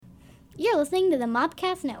You're listening to the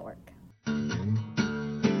Mopcast Network.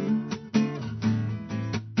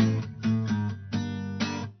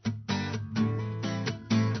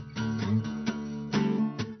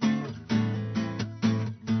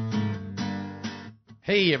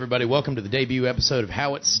 Hey everybody, welcome to the debut episode of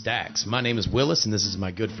How It Stacks. My name is Willis, and this is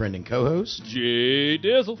my good friend and co-host, Jay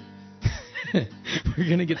Dizzle. We're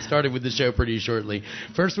going to get started with the show pretty shortly.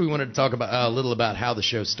 First, we wanted to talk about a little about how the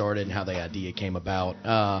show started and how the idea came about.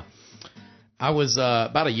 I was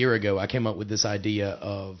about a year ago, I came up with this idea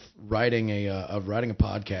of writing a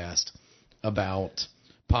podcast about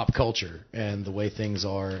pop culture and the way things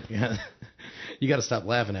are. You got to stop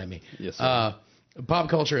laughing at me. Yes, sir. Pop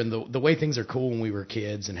culture and the way things are cool when we were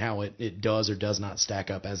kids and how it does or does not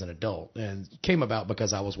stack up as an adult. And it came about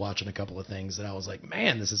because I was watching a couple of things that I was like,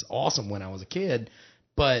 man, this is awesome when I was a kid.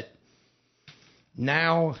 But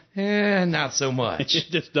now, not so much.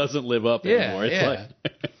 It just doesn't live up anymore. It's like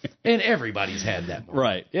and everybody's had that moment.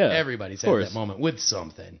 Right, yeah. Everybody's had that moment with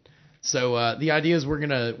something. So the idea is we're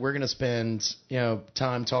gonna spend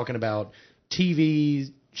time talking about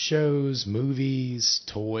TV shows, movies,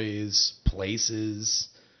 toys, places,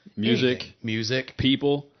 music,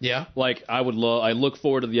 people. Yeah. Like I look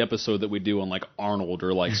forward to the episode that we do on like Arnold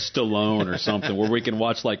or like Stallone or something where we can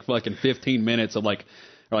watch like fucking 15 minutes of like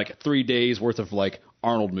 3 days worth of like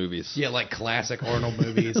Arnold movies. Yeah, like classic Arnold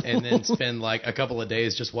movies, and then spend like a couple of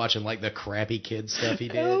days just watching like the crappy kid stuff he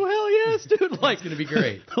did. Oh hell yes, dude! Like it's gonna be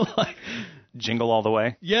great. Like, Jingle All the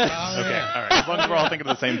Way. Yes. Okay. All right. As long as we're all thinking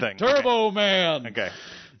of the same thing. Turbo Man. Okay.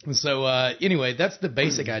 So anyway, that's the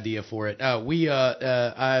basic idea for it.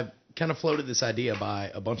 I kind of floated this idea by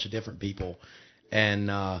a bunch of different people, and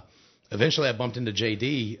eventually I bumped into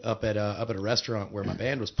JD up at a restaurant where my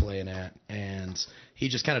band was playing at, and he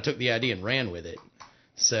just kind of took the idea and ran with it.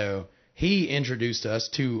 So he introduced us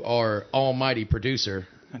to our almighty producer,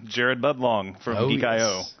 Jared Budlong from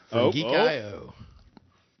Geek.io. From Geek.io.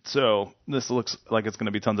 So this looks like it's going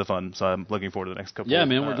to be tons of fun, so I'm looking forward to the next couple. Yeah,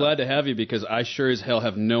 man, we're glad to have you because I sure as hell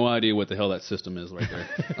have no idea what the hell that system is right there.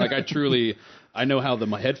 Like I know how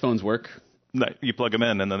my headphones work. No, you plug them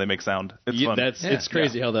in and then they make sound. It's fun. It's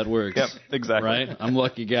crazy how that works. Yep, exactly. Right? I'm a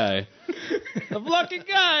lucky guy. I'm a lucky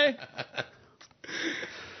guy.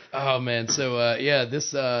 Oh man, so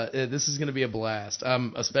this is going to be a blast.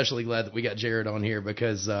 I'm especially glad that we got Jared on here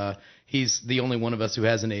because he's the only one of us who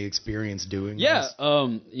has any experience doing this. Yeah,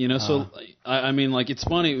 so I mean, like it's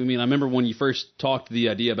funny. I mean, I remember when you first talked the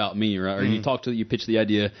idea about me, right? Or you pitched the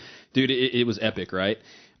idea, dude. It was epic, right?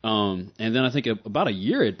 And then I think about a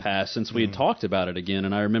year had passed since we had talked about it again,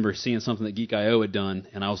 and I remember seeing something that Geek.io had done,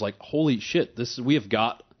 and I was like, holy shit, we have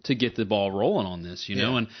got to get the ball rolling on this,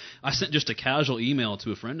 know? And I sent just a casual email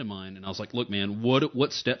to a friend of mine, and I was like, look, man,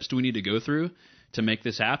 what steps do we need to go through to make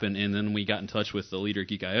this happen? And then we got in touch with the leader of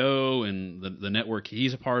Geek.io and the network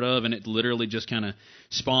he's a part of, and it literally just kind of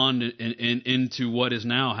spawned into what is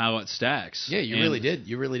now How It Stacks. Yeah, you really did.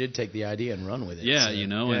 You really did take the idea and run with it. Yeah, so,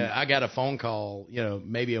 and I got a phone call,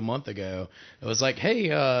 maybe a month ago. It was like, hey,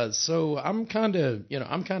 so I'm kind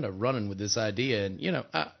of running with this idea, and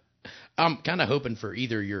I'm kind of hoping for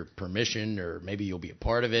either your permission or maybe you'll be a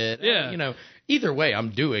part of it. Yeah. Either way,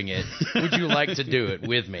 I'm doing it. Would you like to do it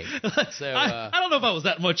with me? So I don't know if I was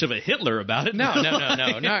that much of a Hitler about it. No.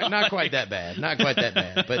 Not quite that bad. Not quite that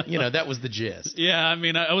bad. But, that was the gist. Yeah, I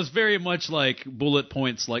mean, I was very much like bullet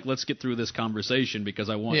points, like, let's get through this conversation because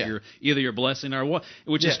I want either your blessing or what,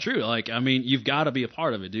 which is true. Like, I mean, you've got to be a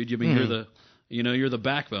part of it, dude. I mean, you're the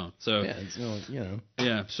backbone. So,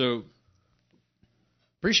 yeah, so...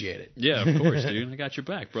 Appreciate it. Yeah, of course, dude. I got your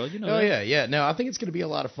back, bro. Yeah. No, I think it's going to be a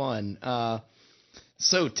lot of fun.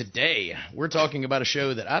 So today, we're talking about a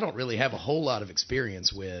show that I don't really have a whole lot of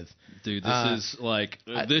experience with. Dude, this is like,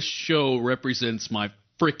 this show represents my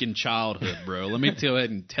freaking childhood, bro. Let me go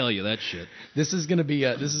ahead and tell you that shit. This is going to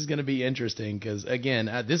be interesting because, again,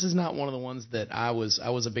 this is not one of the ones that I was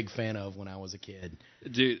a big fan of when I was a kid.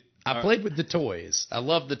 Dude. I played with the toys. I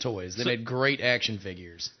love the toys. They made great action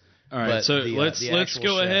figures. All right, so let's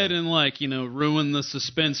go ahead and ruin the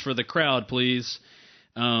suspense for the crowd, please.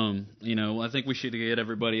 I think we should get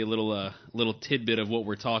everybody a little tidbit of what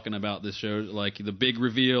we're talking about this show, like the big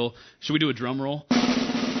reveal. Should we do a drum roll?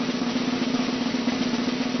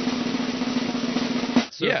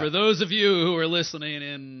 So for those of you who are listening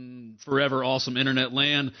in forever awesome internet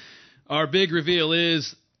land, our big reveal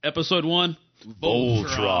is episode 1.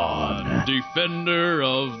 Voltron, defender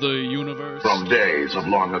of the universe. From days of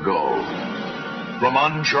long ago, from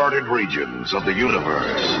uncharted regions of the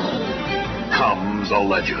universe, comes a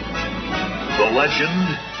legend. The legend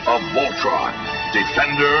of Voltron,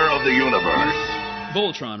 defender of the universe.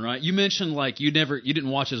 Voltron, right? You mentioned like you didn't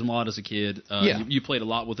watch as a lot as a kid. Yeah. You played a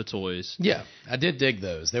lot with the toys. Yeah, I did dig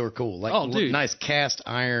those. They were cool. Like, Oh, dude. nice cast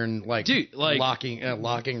iron, like, Dude, like, locking As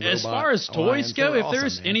robot far as toys lions. They go, were if awesome,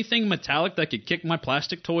 there's man. anything metallic that could kick my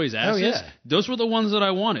plastic toys' asses, yeah. those were the ones that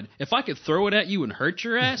I wanted. If I could throw it at you and hurt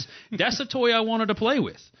your ass, that's the toy I wanted to play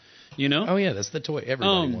with. You know? Oh yeah, that's the toy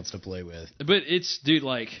everybody wants to play with. But it's, dude,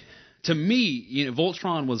 like, to me, you know,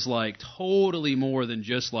 Voltron was like totally more than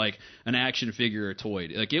just like an action figure or toy.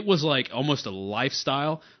 Like, it was like almost a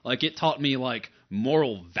lifestyle. Like, it taught me like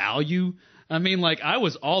moral value. I mean, like, I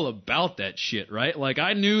was all about that shit, right? Like,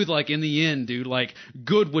 I knew, like, in the end, dude, like,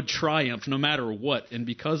 good would triumph no matter what. And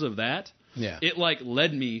because of that, Yeah. it like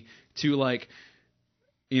led me to like,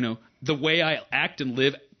 you know, the way I act and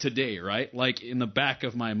live today, right? Like, in the back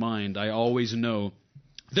of my mind, I always know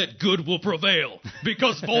that good will prevail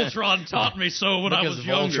because Voltron taught me so when I was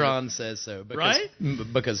younger. Voltron says so. Because, Right?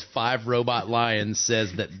 Because 5 Robot Lions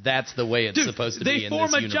says that that's the way it's Dude, supposed to they be in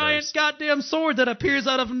form this a universe. giant goddamn sword that appears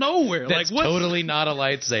out of nowhere. That's like, what's, totally not a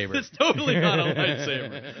lightsaber. It's totally not a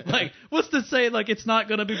lightsaber. Like, what's to say, like, it's not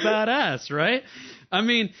going to be badass, right? I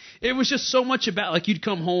mean, it was just so much about, like, you'd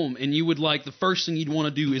come home and you would, like, the first thing you'd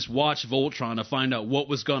want to do is watch Voltron to find out what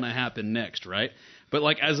was going to happen next, right? But,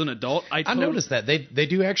 like, as an adult, I noticed that. They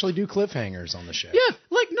do actually do cliffhangers on the show. Yeah,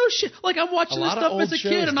 like, no shit. Like, I'm watching A this lot of stuff old as a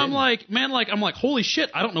shows kid, and I'm didn't. like, man, like, holy shit,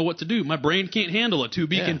 I don't know what to do. My brain can't handle it. To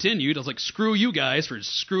be Yeah. continued. I was like, screw you guys for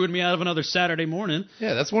screwing me out of another Saturday morning.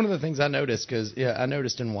 Yeah, that's one of the things I noticed because I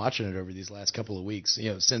noticed in watching it over these last couple of weeks,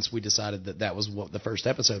 you know, since we decided that was what the first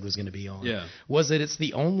episode was going to be on. Yeah. Was that it's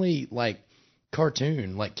the only like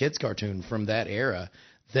cartoon, like kids cartoon from that era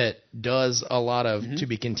that does a lot of to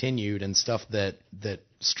be continued and stuff that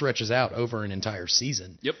stretches out over an entire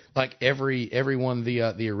season. Yep. Like everyone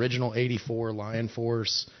the original 84 Lion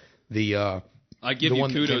Force, I give the you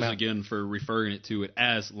one that came kudos out- again for referring it to it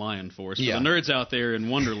as Lion Force. For Yeah. the nerds out there in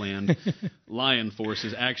Wonderland, Lion Force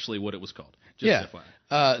is actually what it was called. Just Yeah.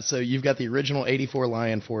 FYI. So you've got the original 84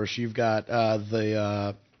 Lion Force. You've got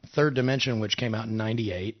the Third Dimension, which came out in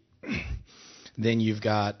 98. Then you've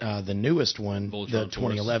got the newest one, Voltron the Force.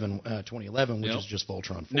 2011, which Yep. is just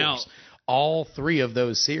Voltron Force. Now- all 3 of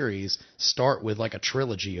those series start with like a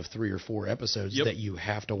trilogy of 3 or 4 episodes Yep. that you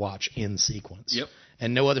have to watch in sequence. Yep.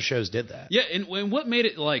 And no other shows did that. Yeah, and what made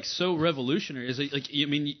it like so revolutionary is like, I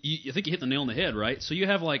mean, you think you hit the nail on the head, right? So you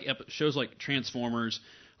have like shows like Transformers,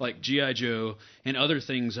 like G.I. Joe, and other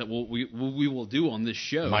things that we will do on this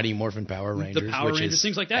show. Mighty Morphin Power Rangers, Power which Rangers, is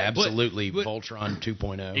things like that. But- absolutely but- Voltron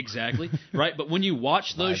 2.0. Exactly, right? But when you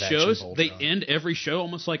watch those Live-action shows, Voltron. they end every show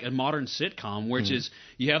almost like a modern sitcom, which is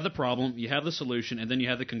you have the problem, you have the solution, and then you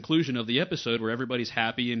have the conclusion of the episode where everybody's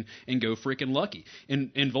happy and go freaking lucky. In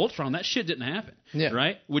Voltron, that shit didn't happen, Yeah.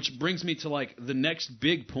 right? Which brings me to like the next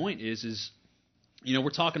big point is you know, we're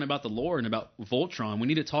talking about the lore and about Voltron. We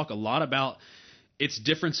need to talk a lot about its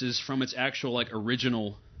differences from its actual like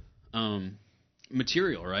original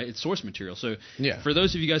material, right? Its source material. So Yeah. for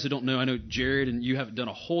those of you guys that don't know, I know Jared and you have done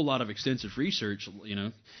a whole lot of extensive research, you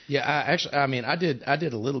know. Yeah, I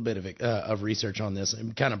did a little bit of research on this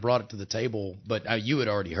and kind of brought it to the table, but you had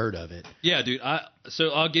already heard of it. Yeah, dude. So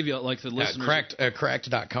I'll give you like the listeners.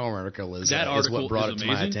 Cracked.com article is That is article what brought is it to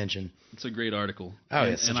my amazing. attention. It's a great article. Oh,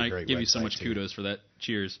 and, it's such and a great I give you so website, much too. kudos for that.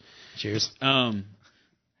 Cheers. Cheers. Um,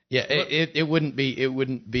 Yeah, it wouldn't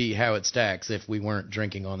be how it stacks if we weren't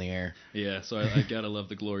drinking on the air. yeah. So I gotta love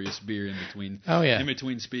the glorious beer in between. Oh, yeah. In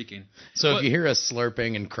between speaking. So But- if you hear us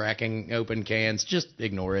slurping and cracking open cans, just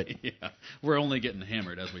ignore it. Yeah, we're only getting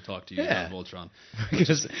hammered as we talk to you Yeah. about Voltron.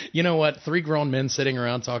 Because you know what, 3 grown men sitting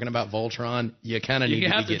around talking about Voltron, you kind of need You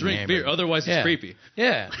to have be to getting drink hammered. beer, otherwise Yeah. it's creepy.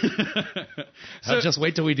 Yeah. So- Just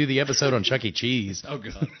wait till we do the episode on Chuck E. Cheese. Oh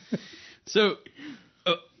god. So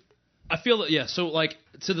I feel that so like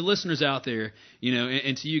to the listeners out there, you know,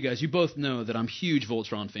 and to you guys, you both know that I'm a huge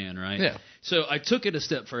Voltron fan, right? Yeah. So I took it a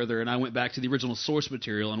step further and I went back to the original source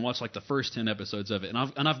material and watched like the first 10 episodes of it,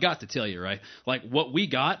 and I've got to tell you, right? Like what we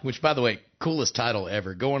got. Which, by the way, coolest title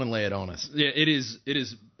ever. Go on and lay it on us. Yeah, it is.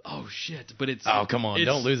 Oh shit! But it's. Oh, come on,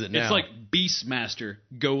 it's- don't lose it now. It's like Beastmaster,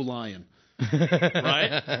 Go Lion.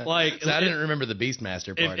 Right? Like So I didn't remember the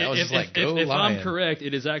Beastmaster part. I was just like, go if Lion. I'm correct,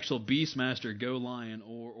 it is actual Beastmaster, Go Lion,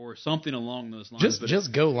 or something along those lines. But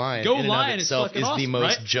Just Go Lion. Go in and Lion of is itself fucking is the awesome,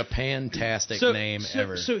 most right? Japan-tastic name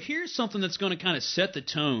ever. So here's something that's going to kind of set the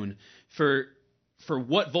tone for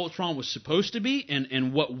what Voltron was supposed to be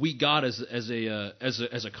and what we got as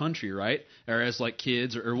a country, right? Or as like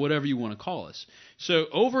kids or whatever you want to call us. So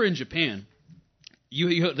over in Japan,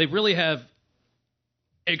 they really have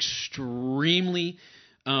extremely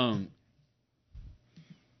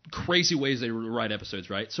crazy ways they write episodes,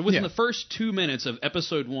 right? So within the first 2 minutes of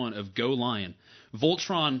episode 1 of Go Lion,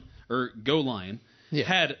 Voltron, or Go Lion,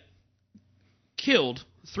 had killed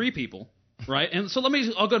 3 people. Right, and so I'll go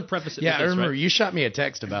ahead and preface it. Yeah, with this, I remember right? you shot me a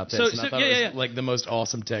text about this, and I thought it was like the most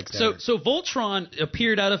awesome text ever. So Voltron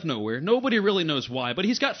appeared out of nowhere. Nobody really knows why, but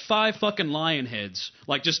he's got 5 fucking lion heads,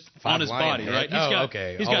 like just on his body, right?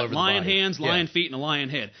 He's got lion hands, lion feet, and a lion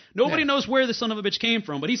head. Nobody knows where the son of a bitch came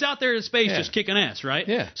from, but he's out there in space just kicking ass, right?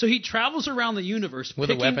 Yeah. So he travels around the universe with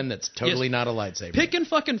a weapon that's totally not a lightsaber. Picking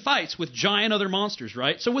fucking fights with giant other monsters,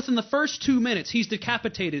 right? So within the first 2 minutes, he's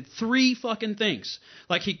decapitated 3 fucking things.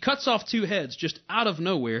 Like he cuts off 2 heads just out of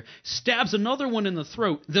nowhere, stabs another one in the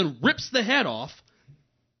throat, then rips the head off,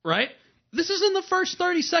 right? This is in the first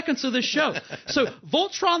 30 seconds of this show. So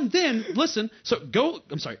Voltron then,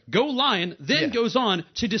 Go Lion then goes on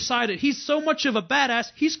to decide that he's so much of a badass,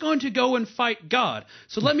 he's going to go and fight God.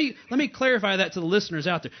 So let me clarify that to the listeners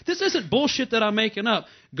out there. This isn't bullshit that I'm making up.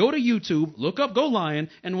 Go to YouTube, look up Go Lion,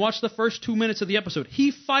 and watch the first 2 minutes of the episode.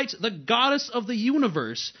 He fights the goddess of the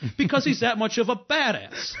universe because he's that much of a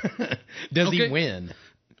badass. Does he win?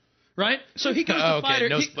 Right? So he goes to fight her.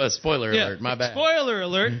 No, spoiler alert. My bad. Spoiler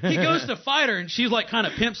alert. He goes to fight her, and she's like kind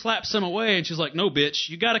of pimp slaps him away, and she's like, no, bitch,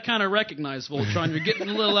 you got to kind of recognize, Voltron, you're getting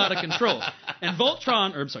a little out of control. And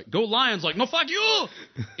Go Lion's like, no, fuck you!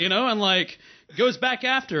 You know, and like goes back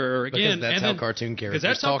after her again. Because that's how cartoon characters Because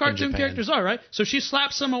that's how cartoon characters are, right? So she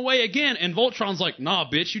slaps him away again, and Voltron's like, nah,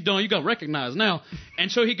 bitch, you got to recognize now. And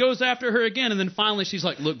so he goes after her again, and then finally she's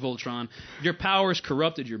like, look, Voltron, your powers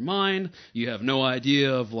corrupted your mind. You have no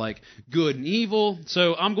idea of, like, good and evil.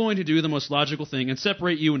 So I'm going to do the most logical thing and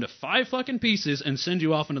separate you into 5 fucking pieces and send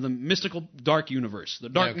you off into the mystical dark universe, the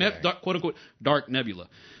quote-unquote dark nebula.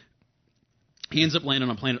 He ends up landing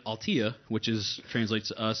on planet Altea, which translates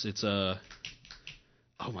to us, it's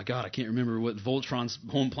oh my God, I can't remember what Voltron's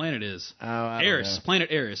home planet is. Planet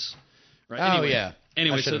Eris. Right?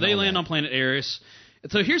 Anyway, so they land on planet Eris.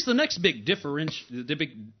 So here's the next big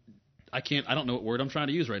I don't know what word I'm trying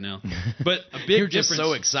to use right now. But a big You're difference. just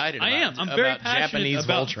so excited I am. I'm very passionate Japanese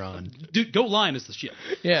about Voltron. Dude, Go Lion is the shit.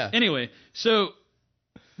 Yeah. Anyway, so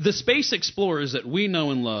the space explorers that we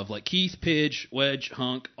know and love, like Keith, Pidge, Wedge,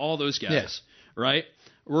 Hunk, all those guys, right,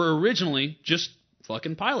 were originally just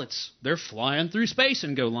fucking pilots. They're flying through space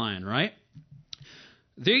in Go Lion, right?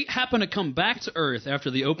 They happen to come back to Earth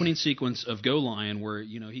after the opening sequence of Go Lion, where,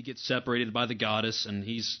 you know, he gets separated by the goddess and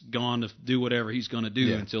he's gone to do whatever he's going to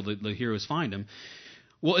do until the heroes find him.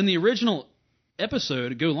 Well, in the original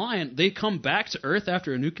episode, Go Lion, they come back to Earth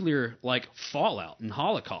after a nuclear, like, fallout and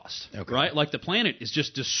holocaust, right? Like, the planet is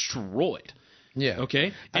just destroyed. Yeah.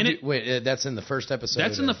 Okay. And that's in the first episode.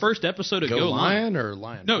 That's in the first episode of Go Lion or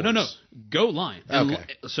Lion? No, Go Lion. And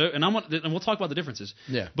okay. And we'll talk about the differences.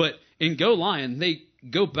 Yeah. But in Go Lion, they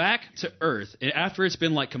go back to Earth after it's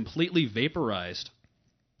been like completely vaporized,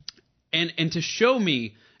 and to show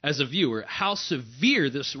me as a viewer how severe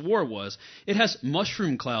this war was, it has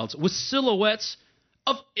mushroom clouds with silhouettes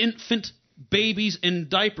of infant babies in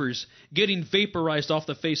diapers getting vaporized off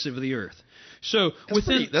the face of the Earth. So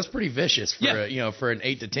that's pretty vicious for for an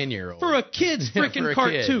 8 to 10-year-old. For a kid's freaking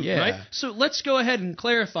cartoon, right? So let's go ahead and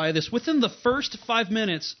clarify this. Within the first 5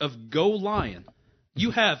 minutes of Go Lion,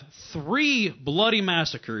 you have 3 bloody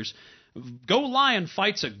massacres. Go Lion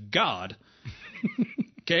fights a god.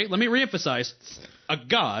 Okay, let me reemphasize. A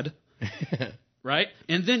god. Right?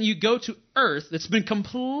 And then you go to Earth that's been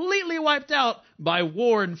completely wiped out by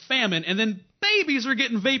war and famine, and then babies are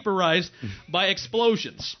getting vaporized by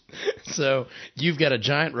explosions. So you've got a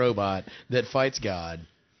giant robot that fights God,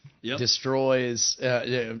 destroys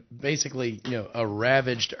basically a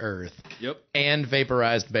ravaged Earth, and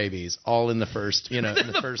vaporized babies, all in the first in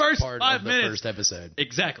the first part of the first episode.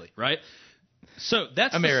 Exactly, right? So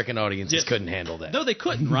that's American audiences couldn't handle that. No, they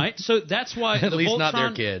couldn't, right? So that's why at least not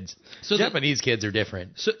their kids. So Japanese kids are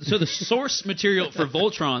different. So the source material for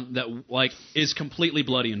Voltron that is completely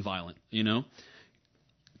bloody and violent,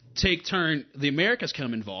 Take turn. The Americas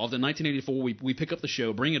come involved in 1984. We pick up the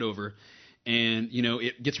show, bring it over, and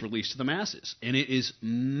it gets released to the masses, and it is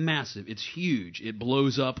massive. It's huge. It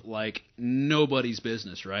blows up like nobody's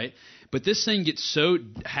business, right? But this thing gets so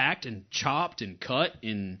hacked and chopped and cut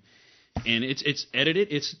and it's edited.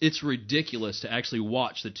 It's ridiculous to actually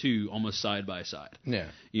watch the two almost side by side. Yeah.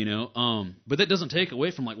 But that doesn't take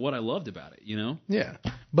away from like what I loved about it. Yeah.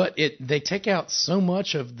 But they take out so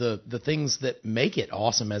much of the things that make it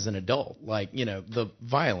awesome as an adult, like the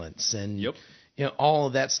violence and all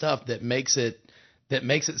of that stuff that makes it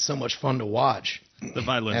so much fun to watch. The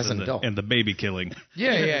violence As an adult. and the baby killing.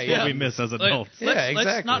 Yeah. What we miss as adults.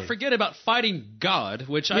 Let's not forget about fighting God,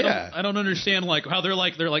 which I don't understand like how they're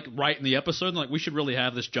like right in the episode and like we should really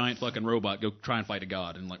have this giant fucking robot go try and fight a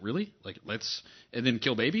god and like really like let's and then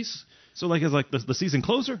kill babies. So like is like the season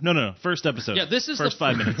closer? No. First episode. Yeah, this is first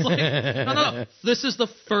 5 minutes. Like, no. This is the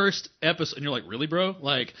first episode, and you're like, really, bro?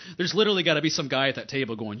 Like, there's literally got to be some guy at that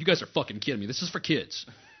table going, "You guys are fucking kidding me. This is for kids,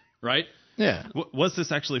 right?" Yeah. Was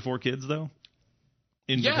this actually for kids though?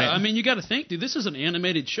 In Japan? I mean, you got to think, dude. This is an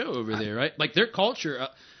animated show over there, right? Like their culture.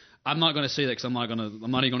 I'm not going to say that because I'm not even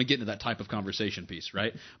going to get into that type of conversation piece,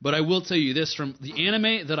 right? But I will tell you this from the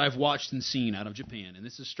anime that I've watched and seen out of Japan, and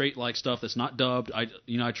this is straight like stuff that's not dubbed. I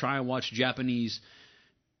try and watch Japanese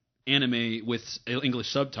anime with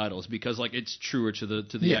English subtitles because like it's truer to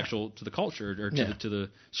the actual to the culture or to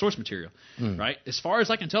the source material, right? As far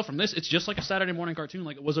as I can tell from this, it's just like a Saturday morning cartoon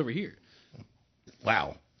like it was over here.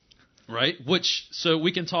 Wow. Right, so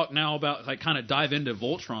we can talk now about like kind of dive into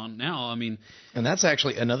Voltron now. I mean, and that's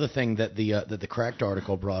actually another thing that the Cracked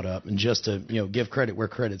article brought up. And just to give credit where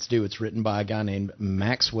credit's due, it's written by a guy named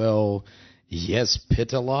Maxwell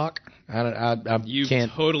Pitalock. You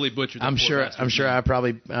can't totally butchered. I'm sure I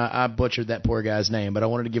probably I butchered that poor guy's name, but I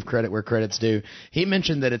wanted to give credit where credit's due. He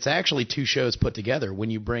mentioned that it's actually two shows put together when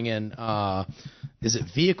you bring in. Is it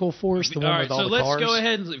Vehicle Force, the one with all the cars? So let's go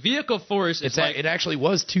ahead and Vehicle Force. It actually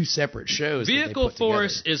was two separate shows. Vehicle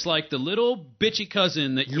Force is like the little bitchy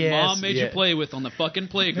cousin that your mom made you play with on the fucking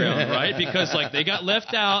playground, right? Because like they got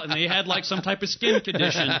left out and they had like some type of skin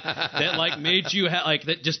condition that like made you like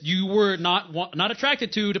that just you were not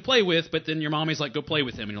attracted to play with, but then your mommy's like, go play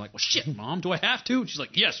with him, and you're like, well, shit, mom, do I have to? And she's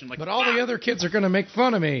like, yes. And you're like, but all the other kids are gonna make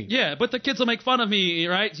fun of me. Yeah, but the kids will make fun of me,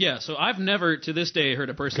 right? Yeah. So I've never to this day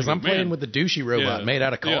heard a person because I'm playing with the douchey robot made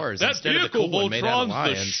out of cars instead of the cool one made out of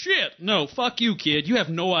lions. The shit. No, fuck you, kid. You have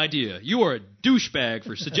no idea. You are a douchebag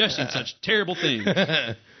for suggesting such terrible things.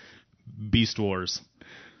 Beast Wars.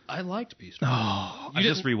 I liked Beast Wars. Oh, I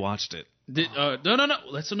just rewatched it. No.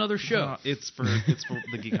 That's another show. It's for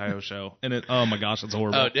the Geek.io show, and oh my gosh, it's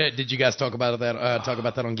horrible. Oh, did you guys talk about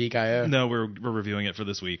that? On Geek.io? No, we're reviewing it for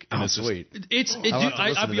this week. And it's sweet.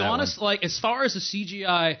 I'll be honest. Like as far as the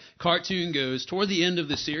CGI cartoon goes, toward the end of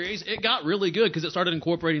the series, it got really good because it started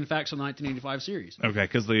incorporating facts from the 1985 series. Okay,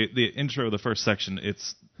 because the intro, the first section,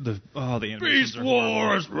 it's the animations Beast are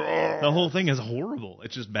Wars. The whole thing is horrible.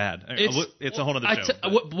 It's just bad. It's a whole other show.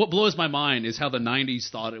 What blows my mind is how the 90s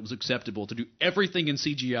thought it was acceptable to do everything in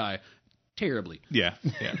CGI terribly. Yeah.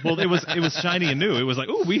 Well, it was shiny and new. It was like,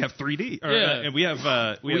 oh, we have 3D, and we have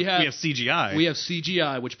CGI. We have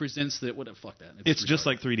CGI, which presents the fuck that. It's just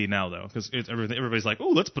like 3D now though, because everybody's like, oh,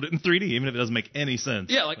 let's put it in 3D, even if it doesn't make any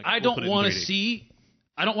sense. Yeah, like I don't want to see.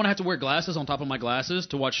 I don't want to have to wear glasses on top of my glasses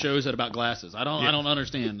to watch shows about glasses. I don't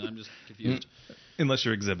understand. I'm just confused. Unless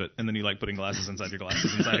you're Exhibit, and then you like putting glasses inside your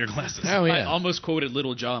glasses inside your glasses. Oh, yeah. I almost quoted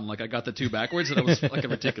Little John, like I got the two backwards, and it was fucking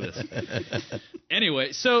ridiculous.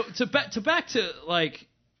 Anyway, so back to like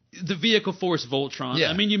the Vehicle Force Voltron.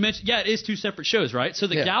 Yeah. I mean, you mentioned it is two separate shows, right? So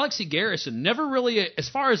the Galaxy Garrison never really, as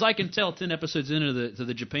far as I can tell, 10 episodes into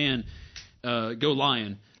the Japan Go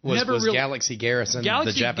Lion. Was Galaxy Garrison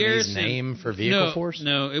the Japanese name for Vehicle Force?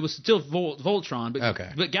 No, it was still Voltron.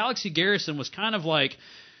 But Galaxy Garrison was kind of like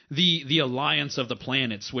the alliance of the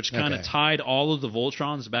planets, which kind of tied all of the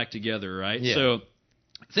Voltrons back together, right? Yeah. So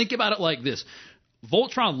think about it like this.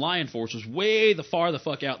 Voltron Lion Force was way the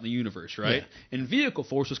fuck out in the universe, right? Yeah. And Vehicle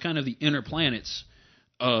Force was kind of the inner planets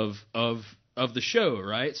of the show,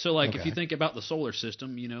 right? So, like, if you think about the solar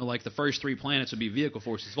system, like the first three planets would be Vehicle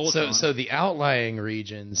Force's Voltron. So the outlying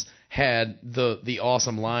regions had the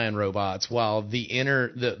awesome lion robots, while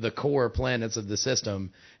the core planets of the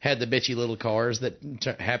system had the bitchy little cars that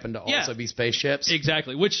happened to also be spaceships.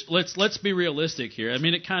 Exactly. Which let's be realistic here. I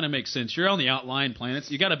mean, it kind of makes sense. You're on the outlying planets.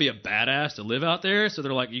 You got to be a badass to live out there. So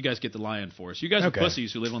they're like, you guys get the Lion Force. You guys are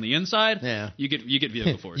pussies who live on the inside. Yeah. You get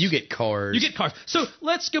Vehicle Force. You get cars. So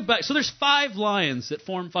let's go back. So there's 5 lions that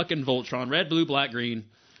form fucking Voltron: red, blue, black, green.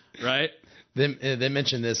 Right. They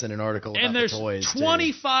mentioned this in an article about the toys. And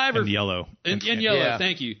there's 25 and yellow. And yellow, yeah.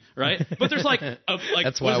 Thank you. Right? But there's like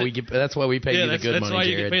that's why we pay you the good money, that's why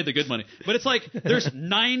you get paid the good money. But it's like there's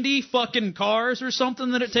 90 fucking cars or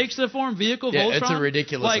something that it takes to form Vehicle Voltron. It's a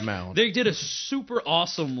ridiculous amount. They did a super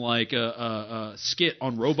awesome skit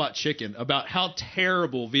on Robot Chicken about how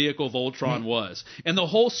terrible Vehicle Voltron was. And the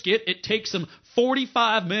whole skit, it takes them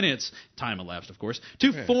 45 minutes, time elapsed of course,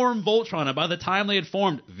 to form Voltron. And by the time they had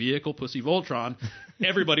formed Vehicle Pussy Voltron,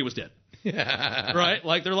 everybody was dead. right?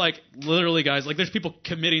 Like they're like literally guys. Like there's people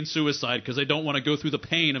committing suicide because they don't want to go through the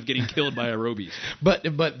pain of getting killed by aerobies. But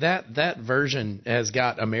that version has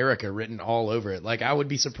got America written all over it. Like I would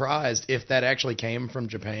be surprised if that actually came from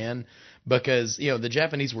Japan. Because, the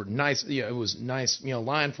Japanese were nice, it was nice,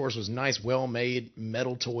 Lion Force was nice, well-made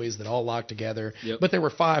metal toys that all locked together. Yep. But there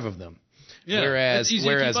were 5 of them. Yeah, whereas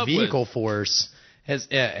Vehicle with. Force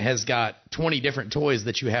has got 20 different toys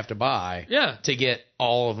that you have to buy to get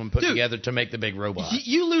all of them put together to make the big robot.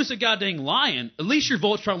 You lose a goddamn lion, at least your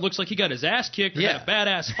Voltron looks like he got his ass kicked or had a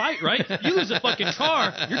badass fight, right? You lose a fucking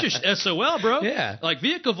car, you're just SOL, bro. Yeah. Like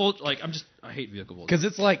I hate Vehicle Voltron. Because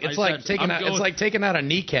it's like taking out a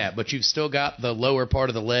kneecap, but you've still got the lower part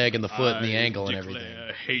of the leg and the foot and the ankle and everything.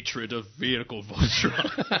 A hatred of Vehicle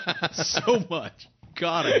Voltron so much.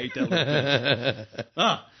 God, I hate that little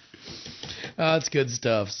thing. It's good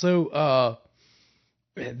stuff. So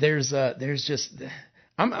there's just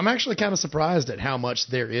I'm actually kind of surprised at how much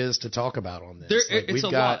there is to talk about on this. It's a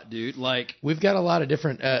lot, dude. Like we've got a lot of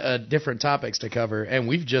different topics to cover, and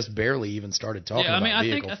we've just barely even started talking about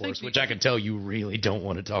Vehicle Force, which I can tell you really don't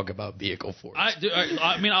want to talk about Vehicle Force.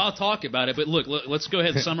 I'll talk about it, but look, let's go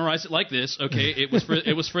ahead and summarize it like this. Okay, it was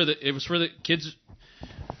for the kids.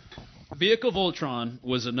 Vehicle Voltron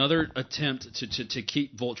was another attempt to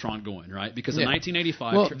keep Voltron going, right? Because in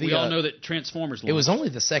 1985, we all know that Transformers launched. It was only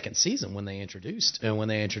the second season when they introduced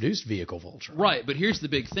Vehicle Voltron. Right, but here's the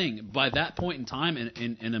big thing. By that point in time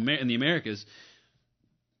in the Americas,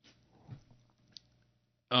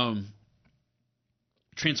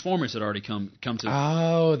 Transformers had already come to.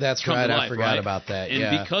 Oh, that's right. Life, I forgot about that.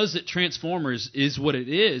 And because Transformers is what it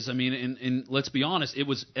is, I mean, and let's be honest, it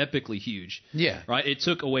was epically huge. Yeah. Right. It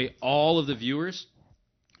took away all of the viewers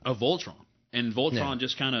of Voltron, and Voltron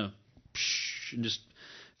just kind of and just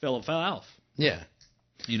fell off. Yeah.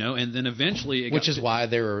 And then eventually which is why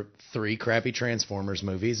there are 3 crappy Transformers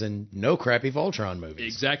movies and no crappy Voltron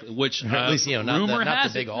movies. Exactly. Which at least not the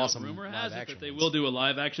big awesome. Rumor has it that they will do a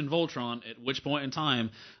live action Voltron. At which point in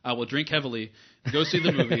time, I will drink heavily, go see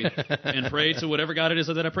the movie, and pray to whatever God it is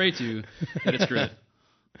that I pray to that it's good.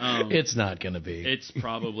 It's not going to be. It's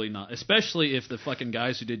probably not, especially if the fucking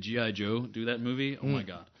guys who did G.I. Joe do that movie. Oh my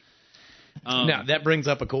God. Now, that brings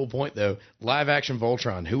up a cool point, though. Live-action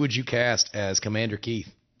Voltron, who would you cast as Commander Keith?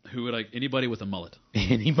 Who would anybody with a mullet?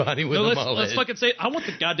 Anybody with a mullet. Let's fucking say it. I want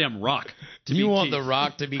the goddamn Rock to be You want Keith. the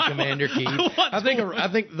Rock to be Commander Keith? I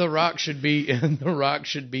think the Rock should be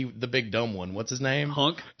the big dumb one. What's his name?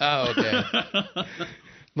 Hunk. Oh, okay.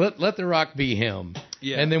 Let the Rock be him.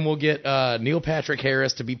 Yeah. And then we'll get Neil Patrick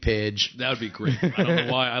Harris to be Pidge. That would be great. I don't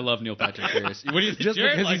know why I love Neil Patrick Harris. What do you think? Just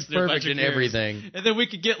Jared because likes he's Neil perfect Patrick in Harris. everything. And then we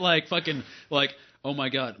could get oh my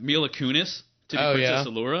God, Mila Kunis to be Princess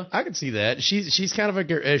Allura. I could see that. She's kind of a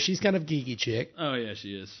geeky chick. Oh yeah,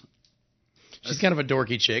 she is. She's kind of a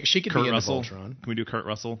dorky chick. She could be in Russell. Voltron. Can we do Kurt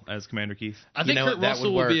Russell as Commander Keith? I think Kurt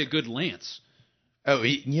Russell would be a good Lance. Oh,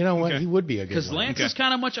 you know what? Okay. He would be a good one. Because Lance is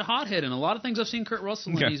kind of much a hothead, and a lot of things I've seen Kurt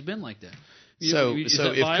Russell in, he's been like that. So is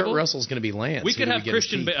if viable? Kurt Russell's going to be Lance, we could have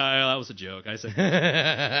Christian. That was a joke. I said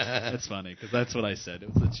that's funny because that's what I said.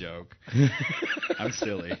 It was a joke. I'm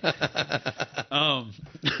silly.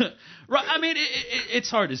 Right. I mean,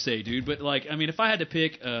 it's hard to say, dude. But if I had to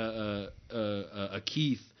pick a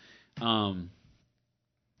Keith, I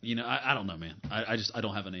don't know, man. I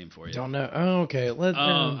don't have a name for you. Don't know. Oh, okay.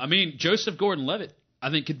 I mean, Joseph Gordon-Levitt.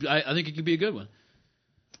 I think it could be a good one.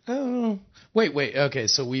 Oh, wait. Okay,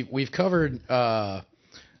 so we've covered.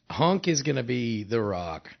 Hunk is going to be The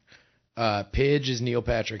Rock. Pidge is Neil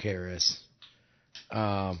Patrick Harris.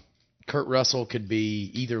 Kurt Russell could be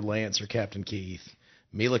either Lance or Captain Keith.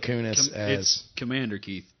 Mila Kunis as Commander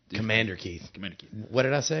Keith. Commander Keith. Commander Keith. What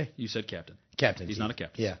did I say? You said Captain. Captain. He's Keith. not a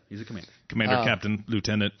captain. Yeah, he's a commander. Commander, Captain,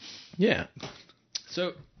 Lieutenant. Yeah.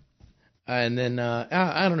 So. And then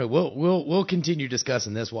I don't know. We'll continue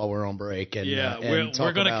discussing this while we're on break. And we're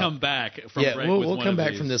going to come back from break. We'll come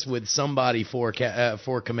back from this with somebody for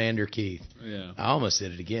Commander Keith. Yeah, I almost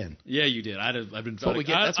did it again. Yeah, you did. I've been. That's what we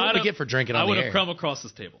get for drinking on the air. I would have come across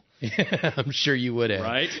this table. I'm sure you would have.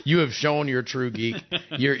 Right? You have shown your true geek,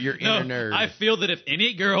 your inner nerd. I feel that if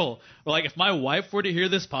any girl, if my wife were to hear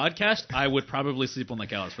this podcast, I would probably sleep on the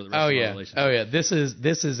couch for the rest of our relationship. Oh yeah. This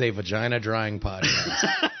is a vagina drying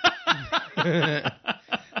podcast.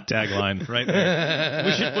 Tagline right there.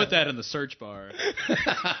 We should put that in the search bar,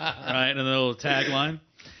 right? And a little tagline.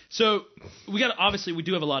 So we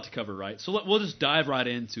do have a lot to cover, right? So we'll just dive right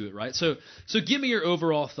into it, right? So give me your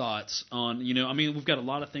overall thoughts on, we've got a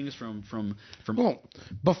lot of things from. Well,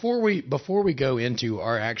 before we go into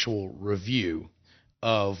our actual review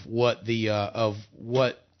of what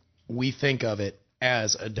we think of it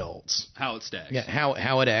as adults. How it stacks. Yeah,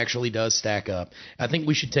 how it actually does stack up. I think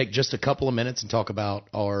we should take just a couple of minutes and talk about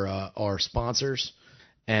our sponsors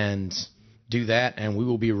and do that, and we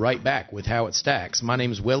will be right back with How It Stacks. My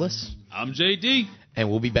name is Willis. I'm JD. And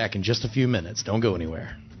we'll be back in just a few minutes. Don't go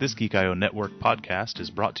anywhere. This Geek.io Network podcast is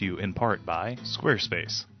brought to you in part by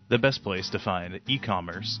Squarespace, the best place to find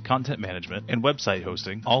e-commerce, content management, and website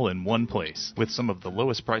hosting all in one place with some of the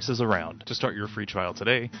lowest prices around. To start your free trial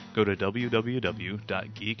today, go to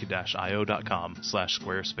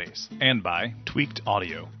www.geek-io.com/Squarespace. And by Tweaked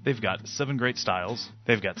Audio. They've got 7 great styles.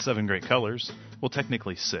 They've got 7 great colors. Well,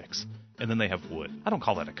 technically 6. And then they have wood. I don't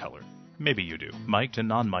call that a color. Maybe you do. Mic'd and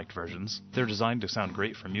non-mic'd versions. They're designed to sound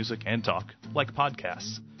great for music and talk, like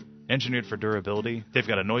podcasts. Engineered for durability, they've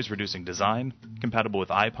got a noise-reducing design, compatible with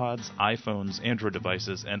iPods, iPhones, Android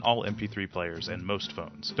devices, and all MP3 players and most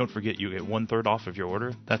phones. Don't forget you get 1/3 off of your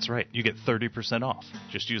order. That's right, you get 30% off.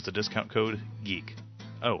 Just use the discount code GEEK.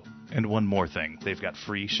 Oh, and one more thing, they've got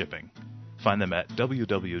free shipping. Find them at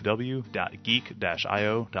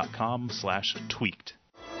www.geek-io.com/tweaked.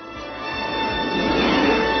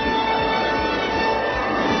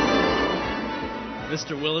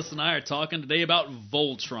 Mr. Willis and I are talking today about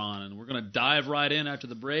Voltron, and we're going to dive right in after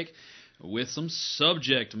the break with some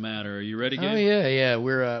subject matter. Are you ready, Gabe? Oh yeah.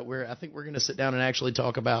 I think we're going to sit down and actually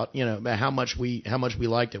talk about about how much we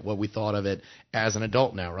liked it, what we thought of it as an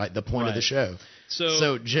adult now, right? The point of the show.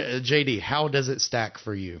 So JD, how does it stack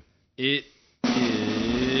for you? It is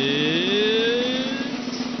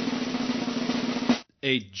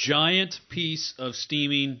a giant piece of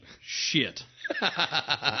steaming shit.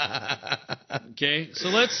 Okay, so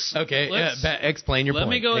let's explain your point.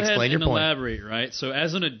 Let me go ahead and point. elaborate, right? So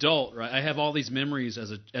as an adult, right, I have all these memories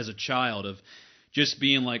as a child of just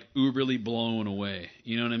being like uberly blown away.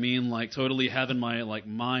 You know what I mean? Like totally having my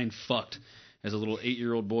mind fucked as a little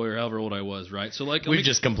 8-year-old boy or however old I was, right? So like we've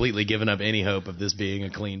just completely given up any hope of this being a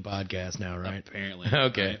clean podcast now, right? Apparently.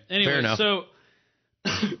 Okay. Right? Anyway, fair enough. So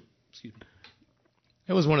excuse me.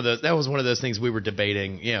 That was one of those things we were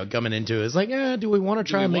debating, coming into it. It's like, do we want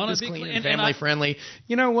to try and make this clean and family friendly?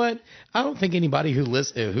 You know what? I don't think anybody who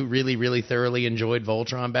really, really thoroughly enjoyed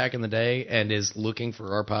Voltron back in the day and is looking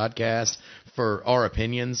for our podcast for our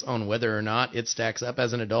opinions on whether or not it stacks up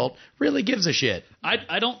as an adult really gives a shit.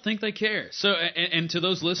 I don't think they care. So, and to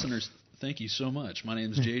those listeners, thank you so much. My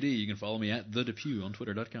name is JD. You can follow me at TheDepew on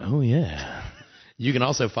Twitter.com. Oh, yeah. You can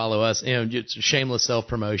also follow us. Shameless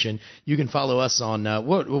self-promotion. You can follow us on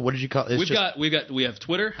what did you call it? We have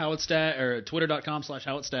Twitter, How It Stacks, or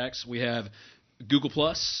Twitter.com/How It Stacks. We have Google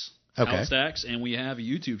Plus, How It Stacks, and we have a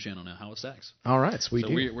YouTube channel now, How It Stacks. All right, sweet.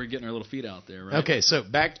 So we're getting our little feet out there, right? Okay, so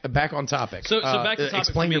back on topic. So back to topic.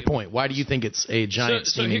 Explain your point. Why do you think it's a giant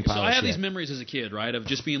steaming pile of shit? So I have these memories as a kid, right, of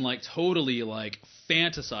just being like totally like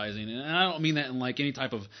fantasizing, and I don't mean that in like any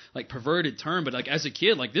type of like perverted term, but like as a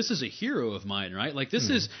kid, like this is a hero of mine, right? Like this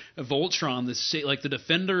is Voltron, like the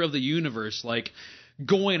defender of the universe, like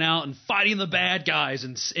going out and fighting the bad guys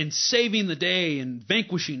and saving the day and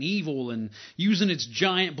vanquishing evil and using its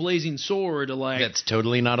giant blazing sword to like... That's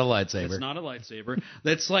totally not a lightsaber. It's not a lightsaber.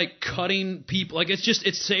 That's like cutting people... Like it's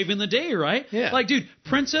saving the day, right? Yeah. Like, dude,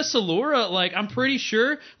 Princess Allura, like I'm pretty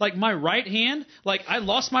sure like my right hand... Like I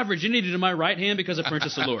lost my virginity to my right hand because of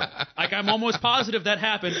Princess Allura. Like I'm almost positive that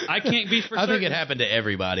happened. I can't be for certain. I think it happened to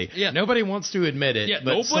everybody. Yeah. Nobody wants to admit it. Yeah,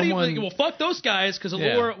 but nobody... Well, fuck those guys because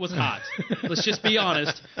Allura was hot. Let's just be honest.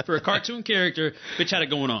 For a cartoon character, bitch had it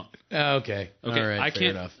going on. Okay. All right, I fair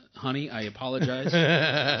can't, enough. Honey, I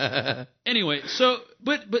apologize. Anyway, so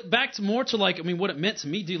but back to more to like, I mean, what it meant to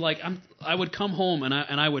me, dude. Like I would come home and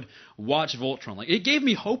I would watch Voltron. Like it gave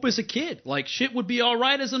me hope as a kid. Like shit would be all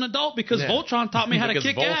right as an adult because Voltron taught me how to kick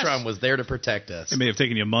ass. Because ass. Voltron was there to protect us. It may have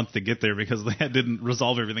taken you a month to get there because they didn't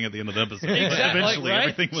resolve everything at the end of the episode. Exactly. But eventually, right?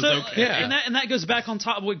 everything was okay. Yeah. And that goes back on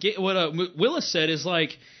top of what Willis said is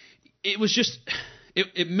like, it was just.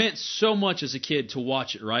 It meant so much as a kid to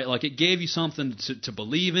watch it, right? Like it gave you something to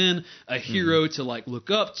believe in, a hero to like look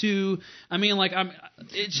up to. I mean, like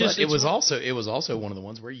it was also one of the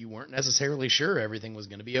ones where you weren't necessarily sure everything was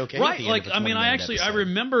going to be okay. Right? At the like end of I mean, episode. I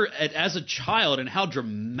remember it as a child and how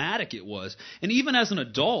dramatic it was, and even as an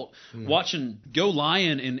adult watching Go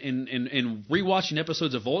Lion and rewatching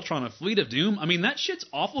episodes of Voltron and Fleet of Doom. I mean, that shit's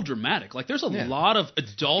awful dramatic. Like there's a lot of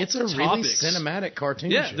adult. It's a really cinematic cartoon.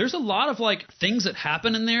 Yeah, show. there's a lot of like things that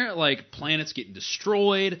happen in there, like planets getting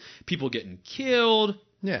destroyed, people getting killed.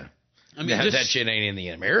 Yeah. I mean, that shit ain't in the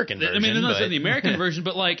American version. I mean, it's not in the American version,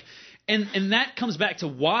 but like, And that comes back to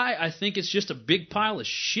why I think it's just a big pile of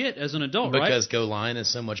shit as an adult, right? Because Go Lion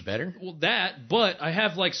is so much better? Well, but I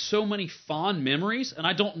have like so many fond memories, and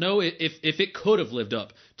I don't know if it could have lived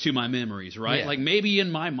up to my memories, right? Yeah. Like maybe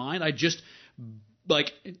in my mind I just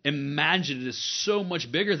like imagined it as so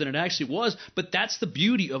much bigger than it actually was, but that's the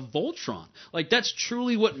beauty of Voltron. Like that's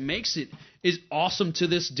truly what makes it is awesome to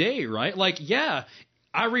this day, right? Like yeah,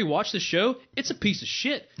 I rewatched the show. It's a piece of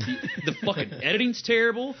shit. The fucking editing's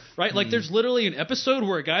terrible, right? Like, there's literally an episode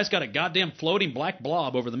where a guy's got a goddamn floating black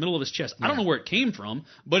blob over the middle of his chest. I don't know where it came from,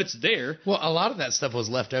 but it's there. Well, a lot of that stuff was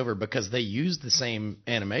left over because they used the same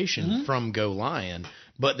animation from Go Lion,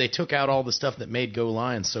 but they took out all the stuff that made Go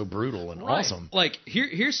Lion so brutal and awesome. Like,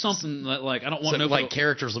 here's something that, like, I don't want So, to know. like,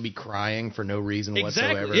 characters will be crying for no reason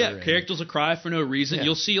whatsoever. Yeah, characters will cry for no reason. Yeah.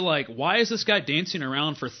 You'll see, like, why is this guy dancing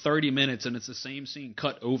around for 30 minutes and it's the same scene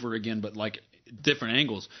cut over again, but, like, different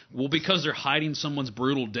angles? Well, because they're hiding someone's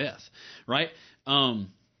brutal death, right?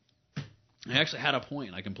 I actually had a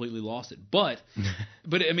point. I completely lost it. But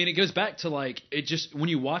I mean, it goes back to, like, it just, when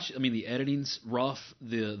you watch, I mean, the editing's rough.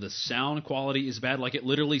 The sound quality is bad. Like, it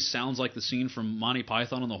literally sounds like the scene from Monty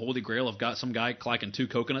Python and the Holy Grail of got some guy clacking two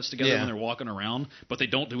coconuts together when they're walking around, but they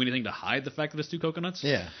don't do anything to hide the fact that it's two coconuts.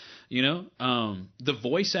 Yeah. You know? The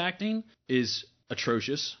voice acting is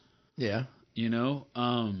atrocious. Yeah. You know?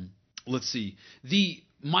 Let's see.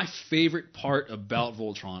 My favorite part about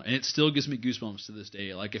Voltron, and it still gives me goosebumps to this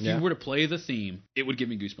day. Like, if you were to play the theme, it would give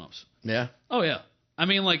me goosebumps. Yeah. Oh, yeah. I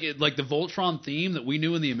mean, like the Voltron theme that we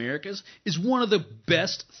knew in the Americas is one of the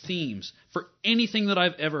best themes for anything that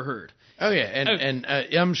I've ever heard. Oh yeah, and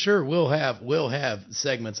I'm sure we'll have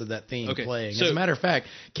segments of that theme playing. So, as a matter of fact,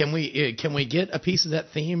 can we get a piece of that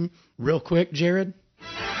theme real quick, Jared?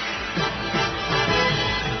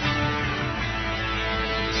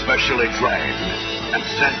 Specially trained and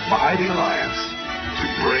sent by the Alliance to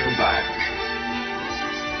bring back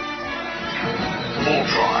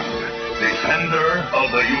Voltron, Defender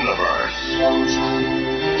of the Universe.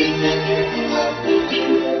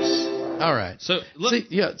 All right. So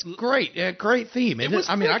it's great. Yeah, great theme. It was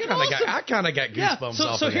I mean, I awesome. kind of got goosebumps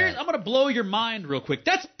off so of here's, that. I'm going to blow your mind real quick.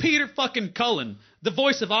 That's Peter fucking Cullen, the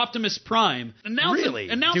voice of Optimus Prime. Really?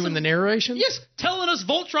 Doing the narration? Yes, telling us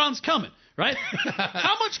Voltron's coming. Right?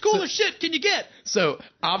 How much cooler shit can you get? So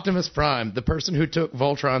Optimus Prime, the person who took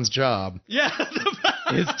Voltron's job,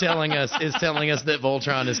 is telling us that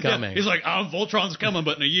Voltron is coming. Yeah. He's like, Voltron's coming,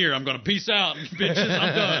 but in a year I'm going to peace out, bitches.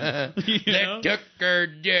 I'm done. You know?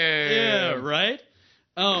 Yeah, right.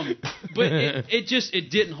 But it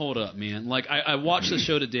didn't hold up, man. Like I watched the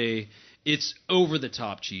show today. It's over the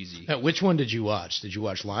top cheesy. Which one did you watch? Did you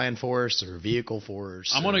watch Lion Force or Vehicle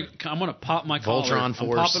Force? I'm gonna pop my collar. Voltron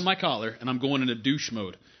Force. I'm popping my collar and I'm going into douche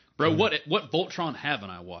mode, bro. What Voltron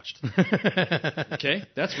haven't I watched? Okay,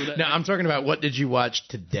 that's where that. No, I'm talking about what did you watch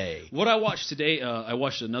today? What I watched today, I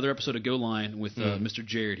watched another episode of Go Lion with Mr.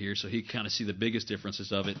 Jared here, so he can kind of see the biggest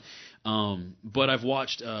differences of it. But I've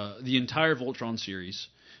watched the entire Voltron series,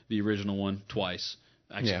 the original one, twice.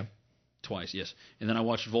 Actually, twice, yes. And then I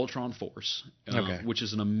watched Voltron Force, which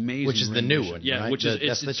is an amazing Which is rendition. the new one, yeah, right? Which is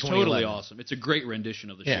it's totally 2011. awesome. It's a great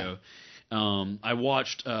rendition of the show. I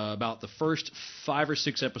watched about the first 5 or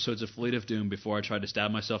 6 episodes of Fleet of Doom before I tried to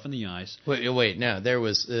stab myself in the eyes. Wait, no, there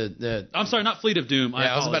was I'm sorry, not Fleet of Doom.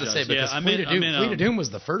 I was about to say, because Fleet of Doom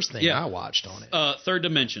was the first thing I watched on it. Third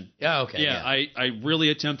Dimension. Yeah, okay. Yeah, I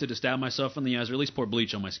really attempted to stab myself in the eyes, or at least pour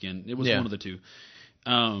bleach on my skin. It was one of the two.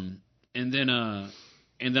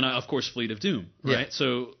 And then, of course, Fleet of Doom, right? Yeah.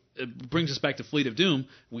 So it brings us back to Fleet of Doom.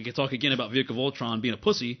 We could talk again about Vehicle Voltron being a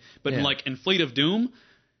pussy, but in Fleet of Doom,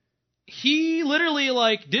 he literally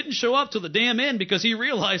didn't show up till the damn end because he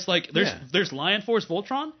realized there's Lion Force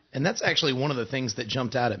Voltron. And that's actually one of the things that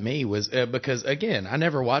jumped out at me was because, again, I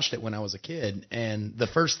never watched it when I was a kid, and the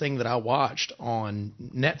first thing that I watched on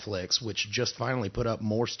Netflix, which just finally put up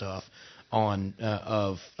more stuff on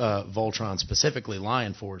of Voltron, specifically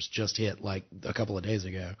Lion Force, just hit like a couple of days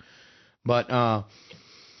ago. But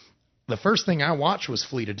the first thing I watched was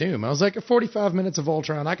Fleet of Doom. I was like, 45 minutes of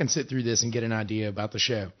Voltron, I can sit through this and get an idea about the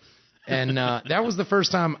show. And that was the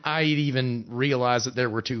first time I even realized that there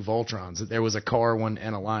were two Voltrons, that there was a car one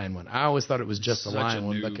and a lion one. I always thought it was just the lion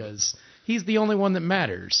one because he's the only one that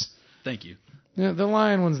matters. Thank you. The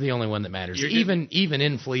lion one's the only one that matters, even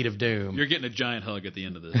in Fleet of Doom. You're getting a giant hug at the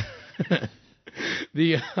end of this.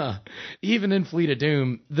 Even in Fleet of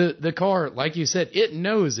Doom, the car, like you said, it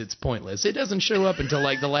knows it's pointless. It doesn't show up until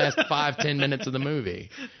like the last 5-10 minutes of the movie.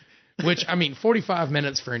 Which, I mean, 45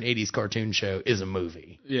 minutes for an 80s cartoon show is a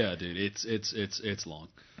movie. Yeah, dude, it's long.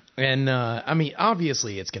 And I mean,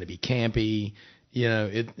 obviously it's going to be campy. You know,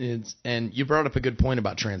 it's and you brought up a good point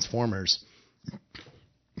about Transformers.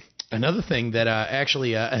 Another thing that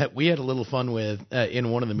actually we had a little fun with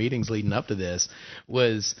in one of the meetings leading up to this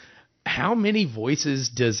was how many voices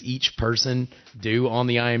does each person do on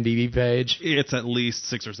the IMDb page? It's at least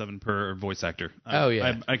 6 or 7 per voice actor. Oh,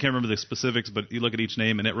 yeah. I can't remember the specifics, but you look at each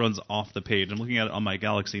name, and it runs off the page. I'm looking at it on my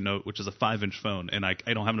Galaxy Note, which is a 5-inch phone, and I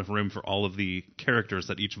don't have enough room for all of the characters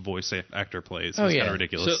that each voice actor plays. It's kind of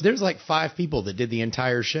ridiculous. So there's like 5 people that did the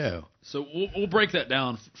entire show. So we'll break that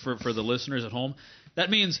down for the listeners at home. That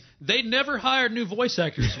means they never hired new voice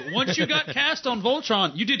actors. Once you got cast on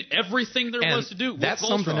Voltron, you did everything there was to do with That's Voltron.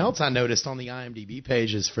 something else I noticed on the IMDb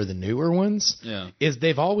pages for the newer ones. Yeah. Is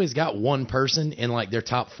they've always got one person in like their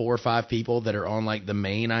top 4 or 5 people that are on like the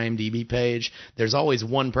main IMDb page. There's always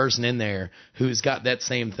one person in there who's got that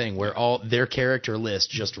same thing where all their character list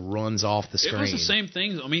just runs off the screen. It was the same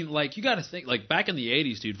thing. I mean, like, you got to think, like, back in the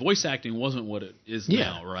 80s, dude, voice acting wasn't what it is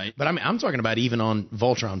now, right? But I mean, I'm talking about even on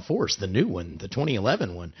Voltron Force, the new one, the 2011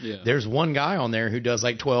 one. Yeah. There's one guy on there who does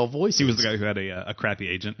like 12 voices. He was the guy who had a crappy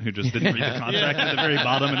agent who just didn't read the contract at the very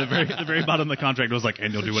bottom, and the very bottom of the contract was like,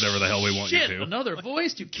 and you'll do whatever the hell we want Shit, you to. Another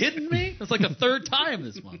voice? You kidding me? That's like the 3rd time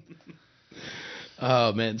this month.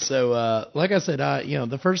 Oh, man. So, like I said,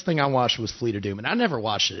 the first thing I watched was Fleet of Doom, and I never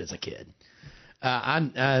watched it as a kid.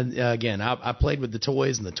 I played with the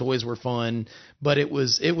toys, and the toys were fun, but it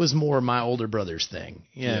was more my older brother's thing,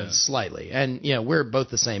 slightly. And we're both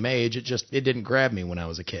the same age. It didn't grab me when I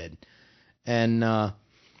was a kid, and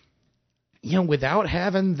without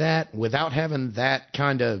having that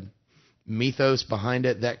kind of mythos behind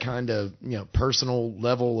it, that kind of personal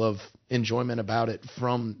level of enjoyment about it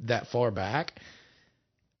from that far back,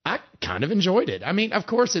 I kind of enjoyed it. I mean, of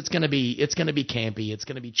course, it's gonna be campy, it's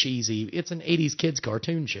gonna be cheesy. It's an '80s kids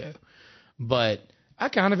cartoon show, but I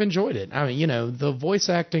kind of enjoyed it. I mean, the voice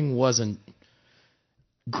acting wasn't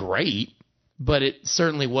great, but it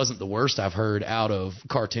certainly wasn't the worst I've heard out of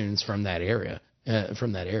cartoons from that era.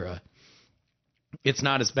 It's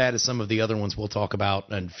not as bad as some of the other ones we'll talk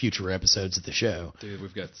about in future episodes of the show. Dude,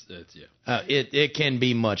 we've got it can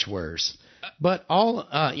be much worse. But all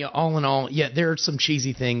in all, there are some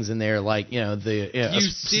cheesy things in there, like you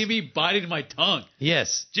see me biting my tongue.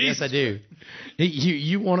 Yes, Jesus. yes, I do.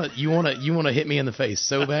 You want to hit me in the face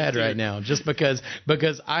so bad right now, just because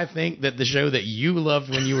I think that the show that you loved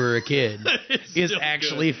when you were a kid is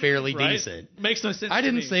actually good, fairly right? decent. Makes no sense. I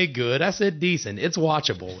didn't say good. I said decent. It's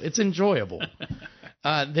watchable. It's enjoyable.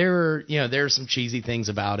 There are some cheesy things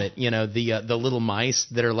about it. The little mice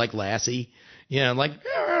that are like Lassie. Like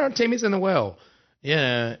Timmy's in the well,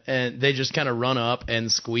 and they just kind of run up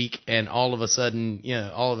and squeak, and all of a sudden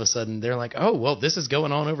they're like, oh, well, this is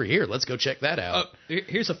going on over here. Let's go check that out.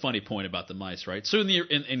 Here's a funny point about the mice, right? So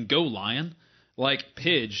in Go Lion, like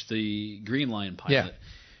Pidge, the Green Lion pilot,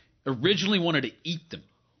 originally wanted to eat them.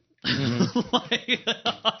 Mm-hmm.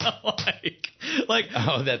 like,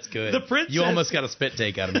 oh, that's good. The princess, you almost got a spit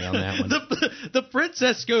take out of me on that one. The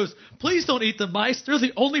princess goes, please don't eat the mice. They're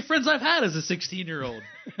the only friends I've had as a 16-year-old.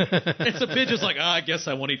 And so Pidge is like, I guess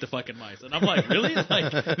I won't eat the fucking mice. And I'm like, really?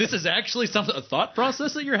 Like, this is actually a thought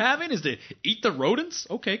process that you're having, is to eat the rodents?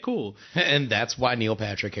 Okay, cool. And that's why Neil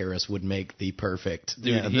Patrick Harris would make the perfect,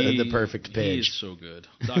 the perfect Pidge. He's so good.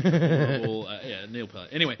 Dr. Horrible, Neil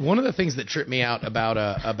Patrick. Anyway. One of the things that tripped me out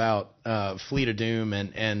about Fleet of Doom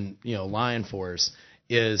and Lion Force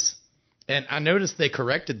is, and I noticed they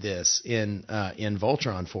corrected this in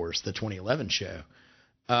Voltron Force, the 2011 show.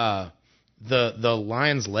 The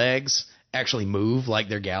lion's legs actually move like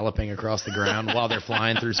they're galloping across the ground while they're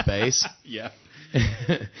flying through space. Yeah.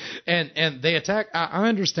 and they attack. I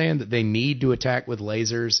understand that they need to attack with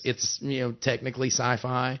lasers. It's technically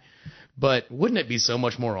sci-fi, but wouldn't it be so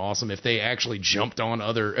much more awesome if they actually jumped on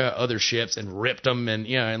other ships and ripped them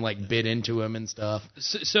and like bit into them and stuff?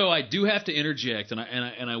 So I do have to interject, and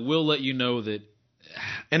I will let you know that.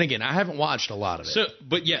 And again, I haven't watched a lot of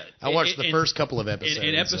it. I watched the first couple of episodes.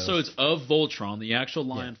 In episodes of Voltron, the actual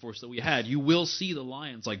Lion Force that we had, you will see the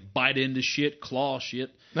lions like bite into shit, claw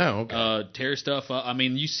shit, tear stuff up. I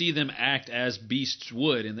mean, you see them act as beasts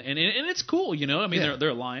would, and it's cool, I mean,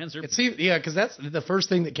 they're lions. Because that's the first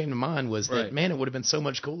thing that came to mind was that, man, it would have been so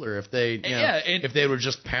much cooler if they, if they would have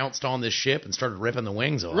just pounced on this ship and started ripping the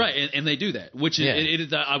wings off. Right, and they do that, which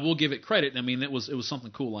I will give it credit. I mean, it was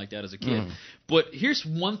something cool like that as a kid. But here's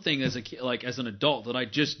one thing as an adult that I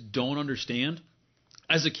just don't understand.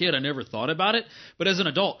 as a kid, I never thought about it, but as an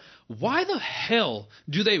adult, why the hell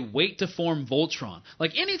do they wait to form Voltron?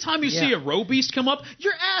 Like, anytime you see a Robeast come up,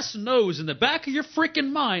 your ass knows in the back of your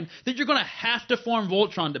freaking mind that you're going to have to form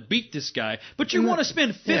Voltron to beat this guy, but you want to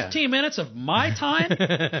spend 15 minutes of my time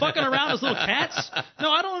fucking around as little cats? No,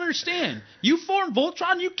 I don't understand. You form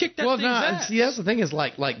Voltron, you kick that thing's ass. See, that's the thing is,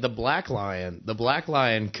 like the Black Lion. The Black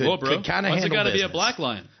Lion could kind of handle business. Why's it got to be a Black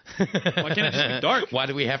Lion? Why can't it just be dark? Why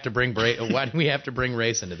do we have to bring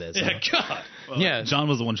race into this? Yeah, God. Well, John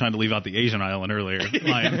was the one trying to leave out the Asian island earlier.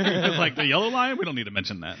 Lion. It's like the yellow lion. We don't need to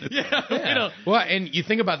mention that. Well, and you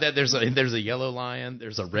think about that. There's a yellow lion.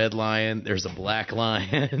 There's a red lion. There's a black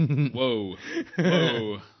lion. Whoa.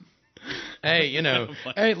 Hey,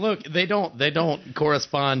 hey, look, they don't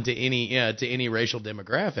correspond to any racial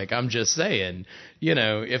demographic. I'm just saying,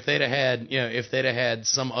 if they'd have had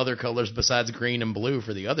some other colors besides green and blue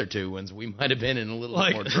for the other two ones, we might have been in a little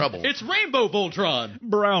more trouble. It's Rainbow Voltron.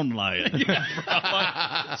 Brown lion. Brown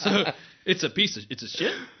lion. So it's a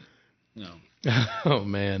shit? No. Oh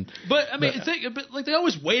man! But I mean, they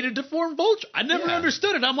always waited to form Voltron. I never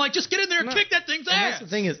understood it. I'm like, just get in there and kick that thing's ass. That's the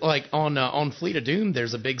thing is, like on Fleet of Doom,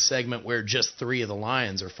 there's a big segment where just 3 of the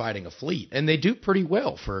lions are fighting a fleet, and they do pretty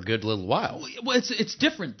well for a good little while. Well, it's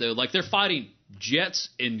different though. Like, they're fighting jets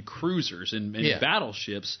and cruisers and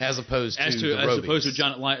battleships as opposed to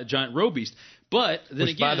giant Robeast. But then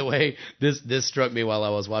again, by the way, this struck me while I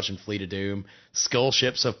was watching Fleet of Doom. Skull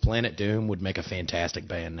Ships of Planet Doom would make a fantastic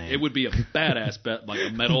band name. It would be a badass like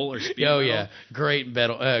a metal or speed metal. Yeah, great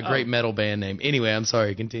metal band name. Anyway, I'm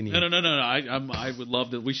sorry, continue. No. I would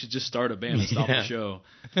love that. We should just start a band and stop the show.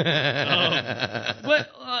 But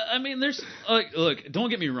I mean, there's look. Don't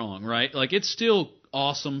get me wrong, right? Like, it's still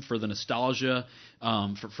awesome for the nostalgia,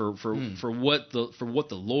 for what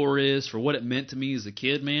the lore is, for what it meant to me as a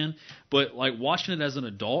kid, man. But like, watching it as an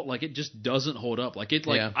adult, like, it just doesn't hold up. Like,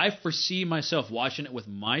 I foresee myself watching it with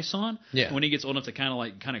my son when he gets old enough to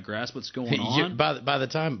kind of grasp what's going on. By the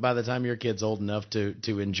time your kid's old enough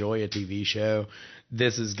to enjoy a TV show,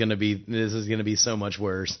 this is gonna be so much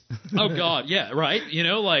worse. Oh God, yeah, right.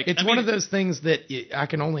 It's one of those things that I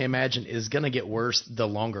can only imagine is gonna get worse the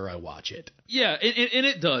longer I watch it. Yeah, and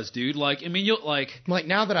it does, dude. Like, I mean, you'll like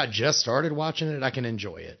now that I just started watching it, I can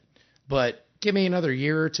enjoy it. But give me another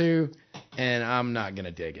year or two, and I'm not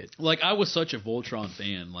gonna dig it. Like, I was such a Voltron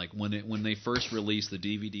fan. Like, when they first released the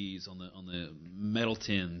DVDs on the metal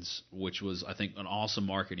tins, which was, I think, an awesome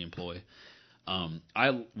marketing employ.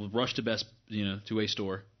 I rushed to to a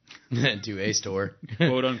store,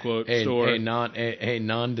 quote unquote store, a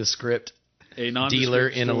nondescript dealer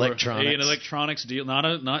in store, electronics, an electronics deal,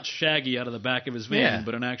 not Shaggy out of the back of his van,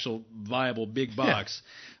 but an actual viable big box.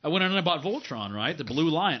 I went in and I bought Voltron, right, the Blue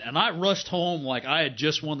Lion, and I rushed home like I had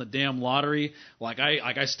just won the damn lottery. Like,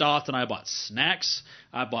 I stopped and I bought snacks,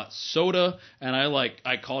 I bought soda, and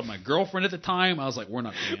I called my girlfriend at the time. I was like, we're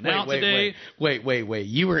not going out today. Wait.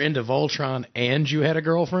 You were into Voltron and you had a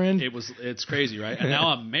girlfriend? It's crazy, right? And now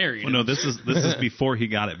I'm married. Well, no, this is before he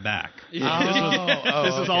got it back. Yeah.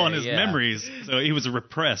 This is all in his memories. So he was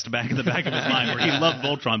repressed back in the back of his mind, where he loved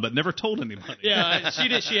Voltron but never told anybody. Yeah,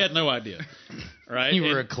 she had no idea. Right? You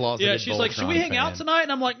were a closeted Yeah, she's Voltron like, should we hang out tonight?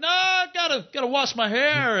 And I'm like, no, gotta wash my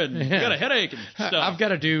hair and got a headache and stuff. I've got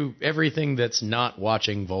to do everything that's not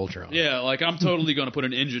watching Voltron. Yeah, like, I'm totally going to put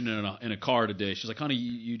an engine in a car today. She's like, honey,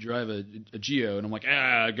 you drive a Geo. And I'm like,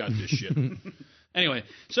 I got this shit. Anyway,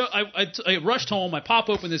 so I rushed home. I pop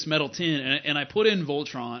open this metal tin and I put in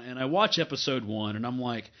Voltron and I watch episode 1 and I'm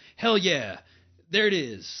like, hell yeah, there it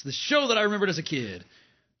is. The show that I remembered as a kid.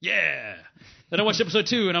 Yeah. Then I watched episode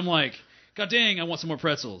 2 and I'm like, God dang, I want some more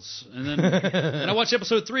pretzels. And then and I watched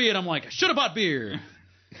episode 3 and I'm like, I should have bought beer.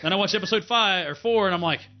 Then I watched episode 5 or 4 and I'm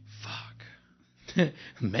like, fuck.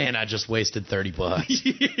 Man, I just wasted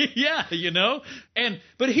 $30. Yeah,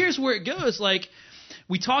 but here's where it goes. Like,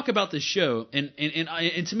 we talk about this show and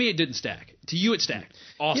to me it didn't stack. To you it stacked.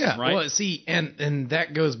 Awesome, right? Well, see, and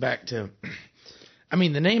that goes back to, I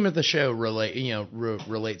mean, the name of the show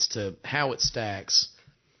relates to how it stacks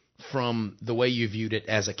from the way you viewed it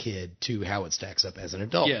as a kid to how it stacks up as an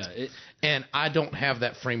adult. Yeah. And I don't have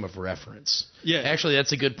that frame of reference. Yeah. Actually,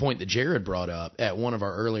 that's a good point that Jared brought up at one of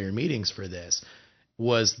our earlier meetings for this,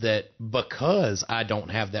 was that because I don't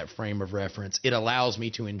have that frame of reference, it allows me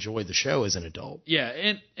to enjoy the show as an adult. Yeah,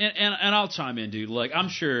 and I'll chime in, dude. Like, I'm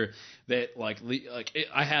sure that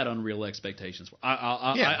I had unreal expectations.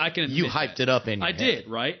 I can admit you hyped it up in your I head. did,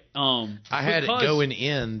 right? I had it going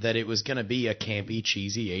in that it was going to be a campy,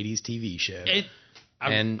 cheesy 80s TV show.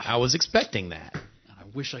 And I was expecting that. I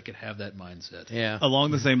wish I could have that mindset. Yeah.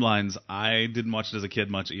 Along the same lines, I didn't watch it as a kid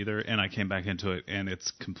much either, and I came back into it, and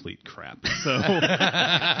it's complete crap. So,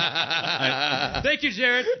 thank you,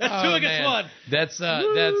 Jared. That's 2 against 1. That's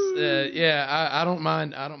yeah. I don't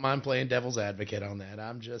mind. I don't mind playing devil's advocate on that.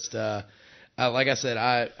 I'm just like I said,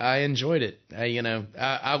 I enjoyed it.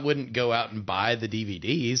 I wouldn't go out and buy the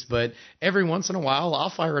DVDs, but every once in a while I'll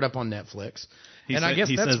fire it up on Netflix. I guess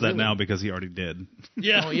he that's says that really, now because he already did.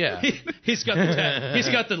 Yeah, oh, yeah. He's got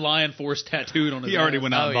the Lion Force tattooed on his. He already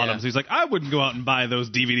went out and bought yeah. them. So he's like, I wouldn't go out and buy those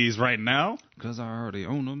DVDs right now because I already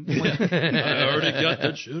own them. I already got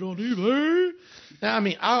that shit on eBay. I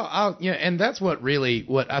mean, I'll and that's what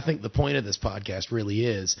I think the point of this podcast really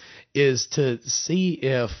is to see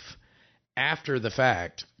if after the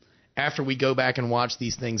fact, after we go back and watch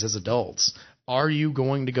these things as adults, are you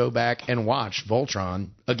going to go back and watch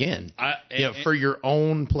Voltron again? For your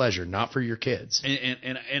own pleasure, not for your kids.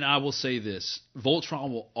 And I will say this: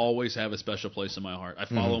 Voltron will always have a special place in my heart. I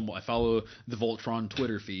follow the Voltron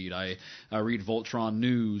Twitter feed. I read Voltron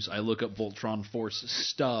news. I look up Voltron Force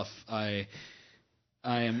stuff.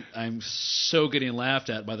 I'm so getting laughed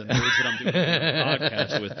at by the nerds that I'm doing a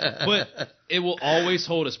podcast with, but it will always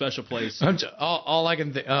hold a special place. All I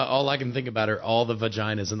can think about are all the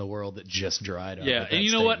vaginas in the world that just dried up. Yeah, and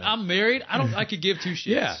you know what? I'm married. I could give 2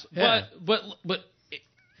 shits. Yeah. But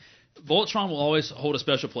Voltron will always hold a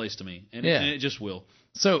special place to me, and it just will.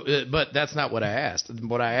 So, but that's not what I asked.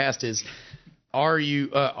 What I asked is, are you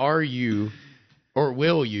or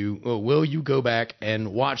will you go back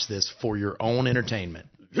and watch this for your own entertainment?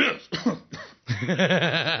 What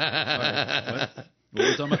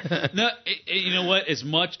were we talking about? No, you know what? As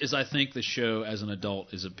much as I think the show as an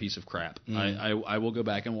adult is a piece of crap, I will go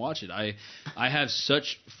back and watch it. I have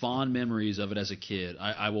such fond memories of it as a kid.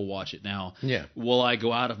 I will watch it now. Yeah. Will I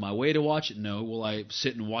go out of my way to watch it? No. Will I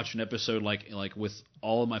sit and watch an episode like with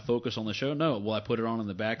all of my focus on the show? No. Will I put it on in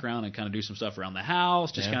the background and kind of do some stuff around the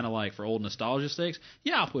house, just kind of like for old nostalgia sakes?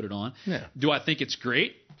 Yeah, I'll put it on. Yeah. Do I think it's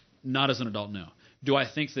great? Not as an adult, no. Do I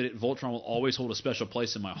think that Voltron will always hold a special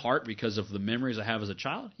place in my heart because of the memories I have as a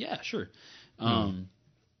child? Yeah, sure. Well,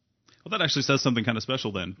 that actually says something kind of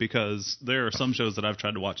special then, because there are some shows that I've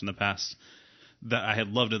tried to watch in the past that I had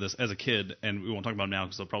loved this as a kid, and we won't talk about them now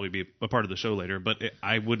because they'll probably be a part of the show later. But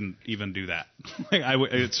I wouldn't even do that.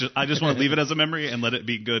 I just want to leave it as a memory and let it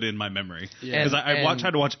be good in my memory. Because I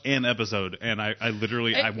tried to watch an episode, and I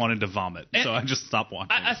literally wanted to vomit, so I just stopped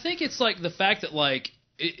watching. I think it's like the fact that like.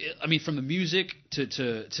 I mean, from the music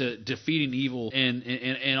to defeating evil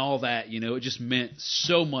and all that, it just meant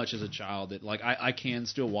so much as a child that like I can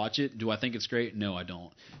still watch it. Do I think it's great? No, I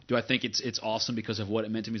don't. Do I think it's awesome because of what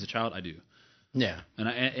it meant to me as a child? I do. Yeah.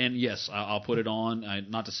 And yes, I'll put it on.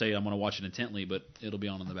 Not to say I'm going to watch it intently, but it'll be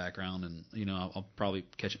on in the background, and I'll probably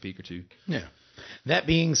catch a peek or two. Yeah. That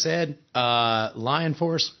being said, Lion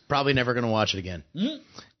Force, probably never going to watch it again. Mm-hmm.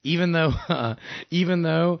 Even though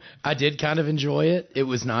I did kind of enjoy it, it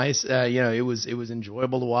was nice. It was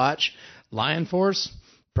enjoyable to watch. Lion Force,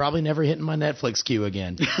 probably never hitting my Netflix queue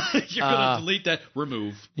again. You're gonna delete that.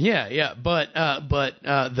 Remove. Yeah. But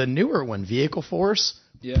the newer one, Vehicle Force.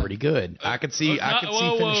 Yeah. Pretty good. I could see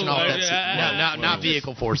finishing off that. Not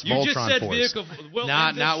Vehicle Force, Voltron Force. Vehicle, well,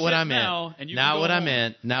 not what I meant. Not what I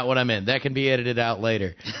meant. Not what I meant. That can be edited out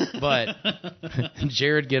later. But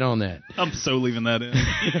Jared, get on that. I'm so leaving that in.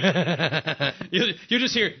 You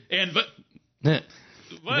just hear but. No.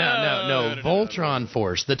 Voltron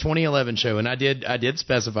Force, the 2011 show, and I did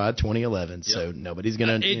specify 2011, so nobody's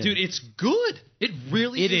gonna. Dude, it's good. It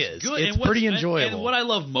really is good. It's pretty enjoyable. And what I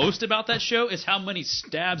love most about that show is how many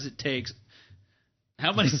stabs it takes.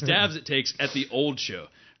 How many stabs it takes at the old show,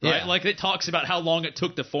 right? Yeah. Like it talks about how long it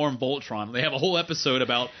took to form Voltron. They have a whole episode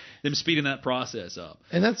about them speeding that process up.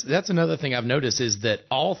 And that's another thing I've noticed is that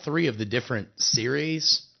all three of the different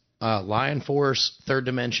series, Lion Force, Third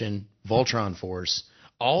Dimension, Voltron Force,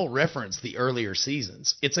 all reference the earlier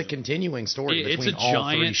seasons. It's a continuing story between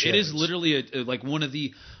all three shows. It is literally like one of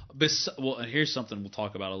the. Well, and here's something we'll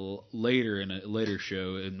talk about a little later in a later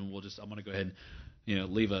show, and I'm going to go ahead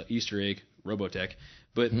and leave a Easter egg, Robotech.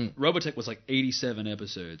 But Robotech was like 87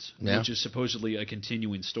 episodes, which is supposedly a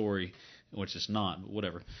continuing story, which is not.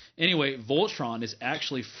 Whatever. Anyway, Voltron is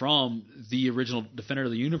actually from the original Defender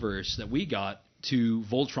of the Universe that we got. To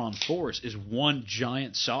Voltron Force is one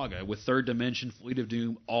giant saga with Third Dimension, Fleet of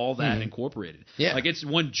Doom, all that incorporated. Yeah, like it's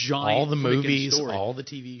one giant. All the movies, story. All the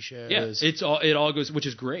TV shows. Yeah, it all goes, which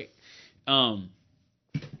is great. But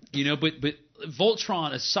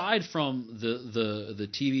Voltron, aside from the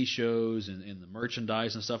TV shows and the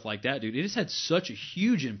merchandise and stuff like that, dude, it has had such a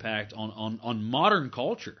huge impact on modern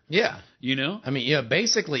culture. Yeah. You know? I mean, yeah,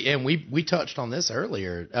 basically, and we touched on this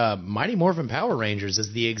earlier. Mighty Morphin Power Rangers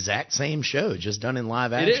is the exact same show, just done in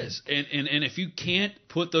live action. It is. And if you can't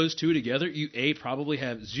put those two together, you probably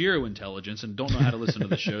have zero intelligence and don't know how to listen to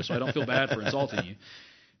the show, so I don't feel bad for insulting you.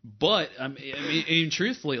 But I mean,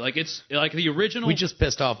 truthfully, like it's like the original. We just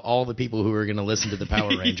pissed off all the people who are going to listen to the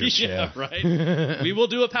Power Rangers yeah, show. Right. We will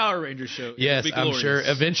do a Power Rangers show. Yes, I'm sure.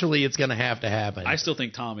 Eventually, it's going to happen. I still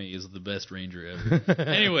think Tommy is the best Ranger ever.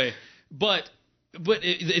 Anyway, but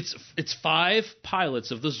it's 5 pilots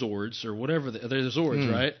of the Zords or whatever they're the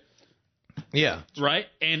Zords, right? Yeah. Right,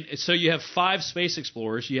 and so you have 5 space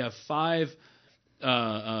explorers. You have 5.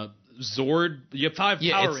 Zord. You have 5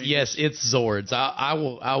 Power Rangers. Yes, it's Zords. I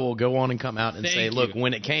will go on and come out and say, look,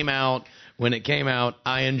 when it came out,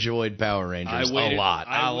 I enjoyed Power Rangers a lot.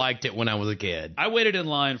 I liked it when I was a kid. I waited in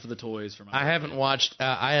line for the toys for my. I haven't watched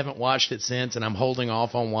it since, and I'm holding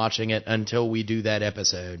off on watching it until we do that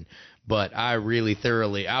episode. But I really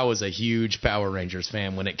I was a huge Power Rangers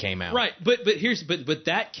fan when it came out. Right, but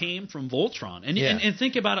that came from Voltron, and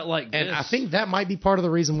think about it like this. And I think that might be part of the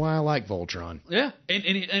reason why I like Voltron. Yeah,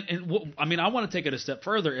 and I mean, I want to take it a step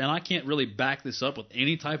further, and I can't really back this up with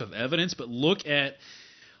any type of evidence, but look at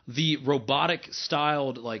the robotic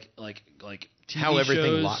styled like TV how everything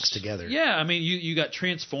shows. locks together. Yeah, I mean, you got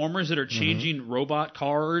Transformers that are changing robot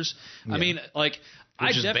cars. Yeah. I mean, like.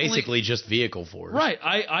 Which is basically just vehicle force. Right.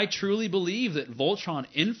 I truly believe that Voltron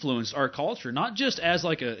influenced our culture, not just as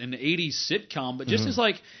like an 80s sitcom, but just as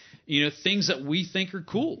like, things that we think are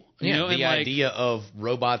cool. You know, the idea of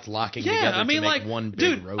robots locking together to make one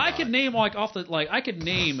big robot. I could name I could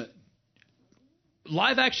name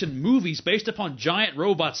live action movies based upon giant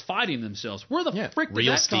robots fighting themselves. Where the frick did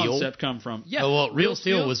that concept come from? Yeah, Real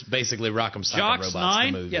Steel was basically Rock'em Sock'em Robots,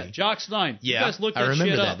 9, the movie. Yeah, Jocks 9. Yeah, you guys looked that I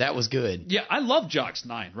remember shit that. Up. That was good. Yeah, I love Jocks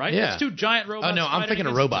 9, right? Yeah. It's 2 giant robots. Oh, no, I'm thinking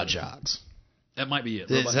of Robot Jocks. That might be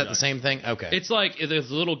it. Is that the same thing? Okay. It's like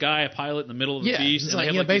there's a little guy, a pilot in the middle of the beast. It's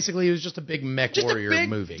like, basically it was just a big mech warrior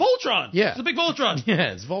movie. Voltron. Yeah. It's a big Voltron.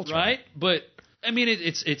 Yeah, it's Voltron. Right? But I mean,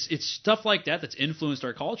 it's stuff like that that's influenced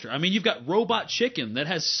our culture. I mean, you've got Robot Chicken that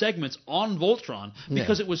has segments on Voltron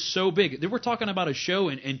because it was so big. They were talking about a show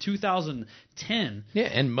in 2010. Yeah,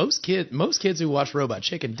 and most kids who watch Robot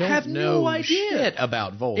Chicken don't have know no idea shit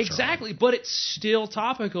about Voltron. Exactly, but it's still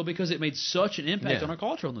topical because it made such an impact on our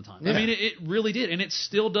culture on the time. Yeah. I mean, it really did, and it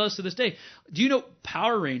still does to this day. Do you know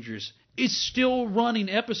Power Rangers is still running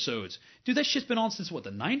episodes? Dude, that shit's been on since, what, the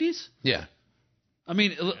 90s? Yeah. I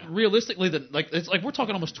mean, realistically, it's like we're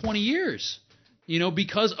talking almost 20 years,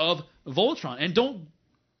 because of Voltron. And don't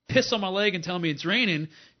piss on my leg and tell me it's raining.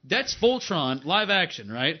 That's Voltron live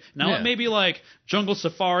action, right? Now it may be like Jungle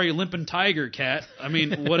Safari, Limpin' Tiger Cat. I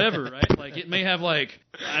mean, whatever, right? Like it may have that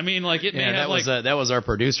was our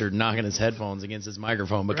producer knocking his headphones against his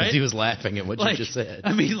microphone because he was laughing at what you just said.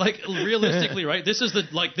 I mean, realistically, right? This is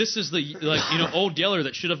the old Yeller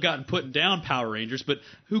that should have gotten put down Power Rangers, but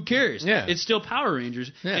who cares? Yeah. It's still Power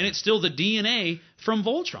Rangers, and it's still the DNA from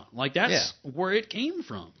Voltron. Like that's where it came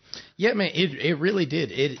from. Yeah, man, it really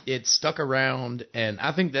did. It stuck around, and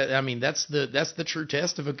I think that's the true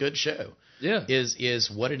test of a good show. Yeah,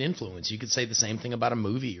 is what it influenced. You could say the same thing about a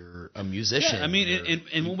movie or a musician. Yeah, I mean,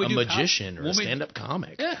 and when we do magician or a stand-up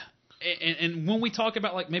comic. Yeah, and when we talk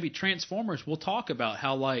about like maybe Transformers, we'll talk about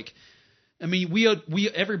how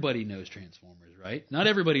everybody knows Transformers, right? Not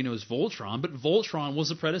everybody knows Voltron, but Voltron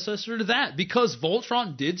was a predecessor to that because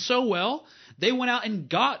Voltron did so well. They went out and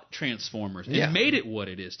got Transformers and made it what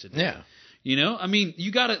it is today. Yeah. I mean,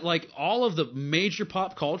 you got it, like all of the major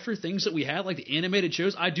pop culture things that we had, like the animated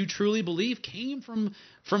shows, I do truly believe came from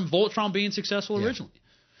Voltron being successful originally.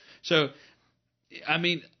 So, I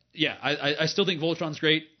mean, yeah, I still think Voltron's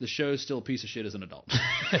great. The show is still a piece of shit as an adult.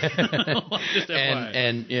 Just FYI.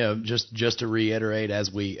 And just to reiterate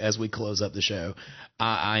as we close up the show,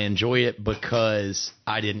 I enjoy it because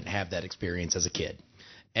I didn't have that experience as a kid.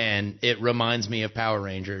 And it reminds me of Power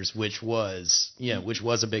Rangers, which was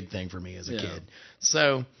a big thing for me as a kid.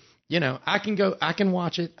 So, I can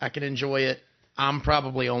watch it, I can enjoy it. I'm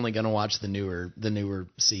probably only going to watch the newer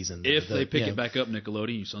season. If they pick it back up,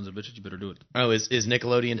 Nickelodeon, you sons of bitches, you better do it. Oh, is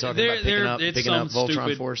Nickelodeon talking about picking up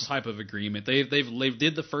Voltron Force? Type of agreement. They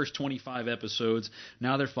did the first 25 episodes.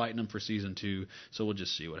 Now they're fighting them for season 2. So we'll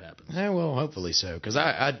just see what happens. Well, hopefully so, because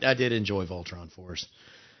I did enjoy Voltron Force.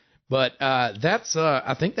 But that's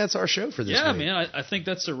I think that's our show for this week. Yeah, man, I think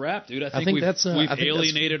that's a wrap, dude. I think we've that's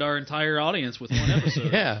alienated our entire audience with one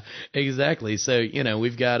episode. Yeah, exactly. So,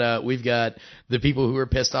 we've got the people who are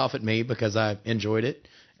pissed off at me because I enjoyed it,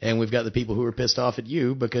 and we've got the people who are pissed off at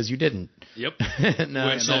you because you didn't. Yep. And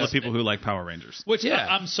all the people who like Power Rangers. Which Yeah.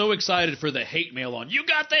 I'm so excited for the hate mail on. You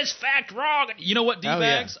got this fact wrong. You know what,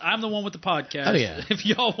 D-bags? Oh, yeah. I'm the one with the podcast. Oh, yeah. If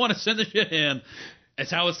y'all want to send the shit in,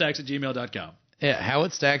 it's howitstacks@gmail.com. Yeah,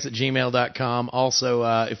 howitstacks@gmail.com.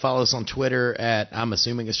 Also, follow us on Twitter at, I'm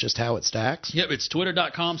assuming it's just How It Stacks. Yep, it's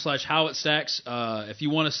twitter.com/howitstacks. If you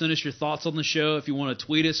want to send us your thoughts on the show, if you want to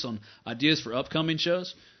tweet us on ideas for upcoming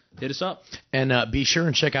shows, hit us up. And be sure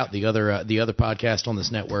and check out the other podcast on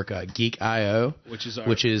this network, Geek.io,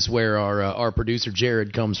 which is where our producer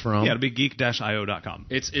Jared comes from. Yeah, it'll be geek-io.com.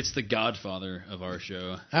 It's the godfather of our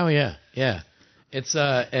show. Oh yeah, yeah. It's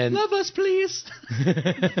and Love us, please.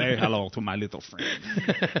 Say hello to my little friend.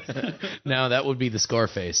 No, that would be the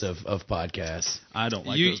Scarface of podcasts. I don't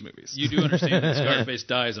like those movies. You do understand that Scarface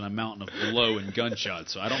dies in a mountain of blow and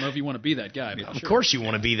gunshots, so I don't know if you want to be that guy. But Of course, you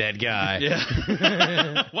want to be that guy.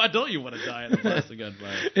 Yeah. Why don't you want to die in a blast of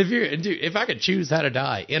gunfire? If I could choose how to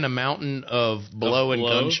die in a mountain of blow and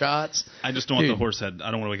gunshots, I just don't want the horse head.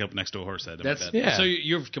 I don't want to wake up next to a horse head in my bed. Yeah. So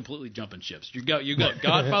you're completely jumping ships. You got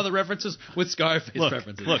Godfather references with Scarface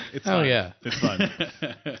references. Look, it's Oh, fine. yeah. It's fine.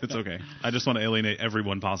 It's okay. I just want to alienate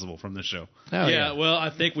everyone possible from this show. Oh, yeah. Well, I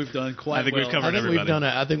think we've done quite. I think well. we've covered I think everybody.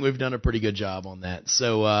 I think we've done a pretty good job on that.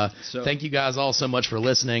 So thank you guys all so much for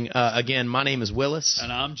listening. Again, my name is Willis,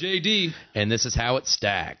 And I'm JD. and this is How It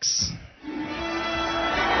Stacks.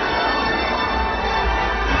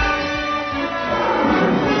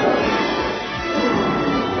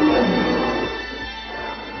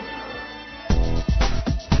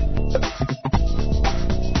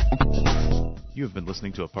 You have been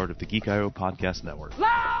listening to a part of the Geek.io Podcast Network.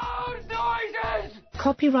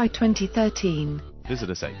 Copyright 2013. Visit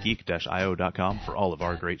us at geek-io.com for all of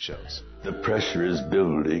our great shows. The pressure is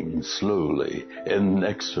building slowly,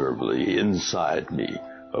 inexorably inside me.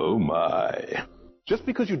 Oh my. Just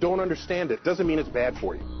because you don't understand it doesn't mean it's bad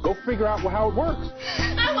for you. Go figure out how it works.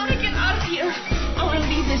 I want to get out of here. I want to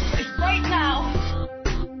leave this place right now.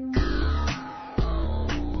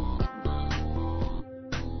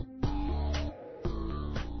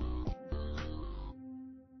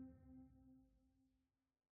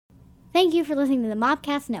 Thank you for listening to the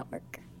Mopcast Network.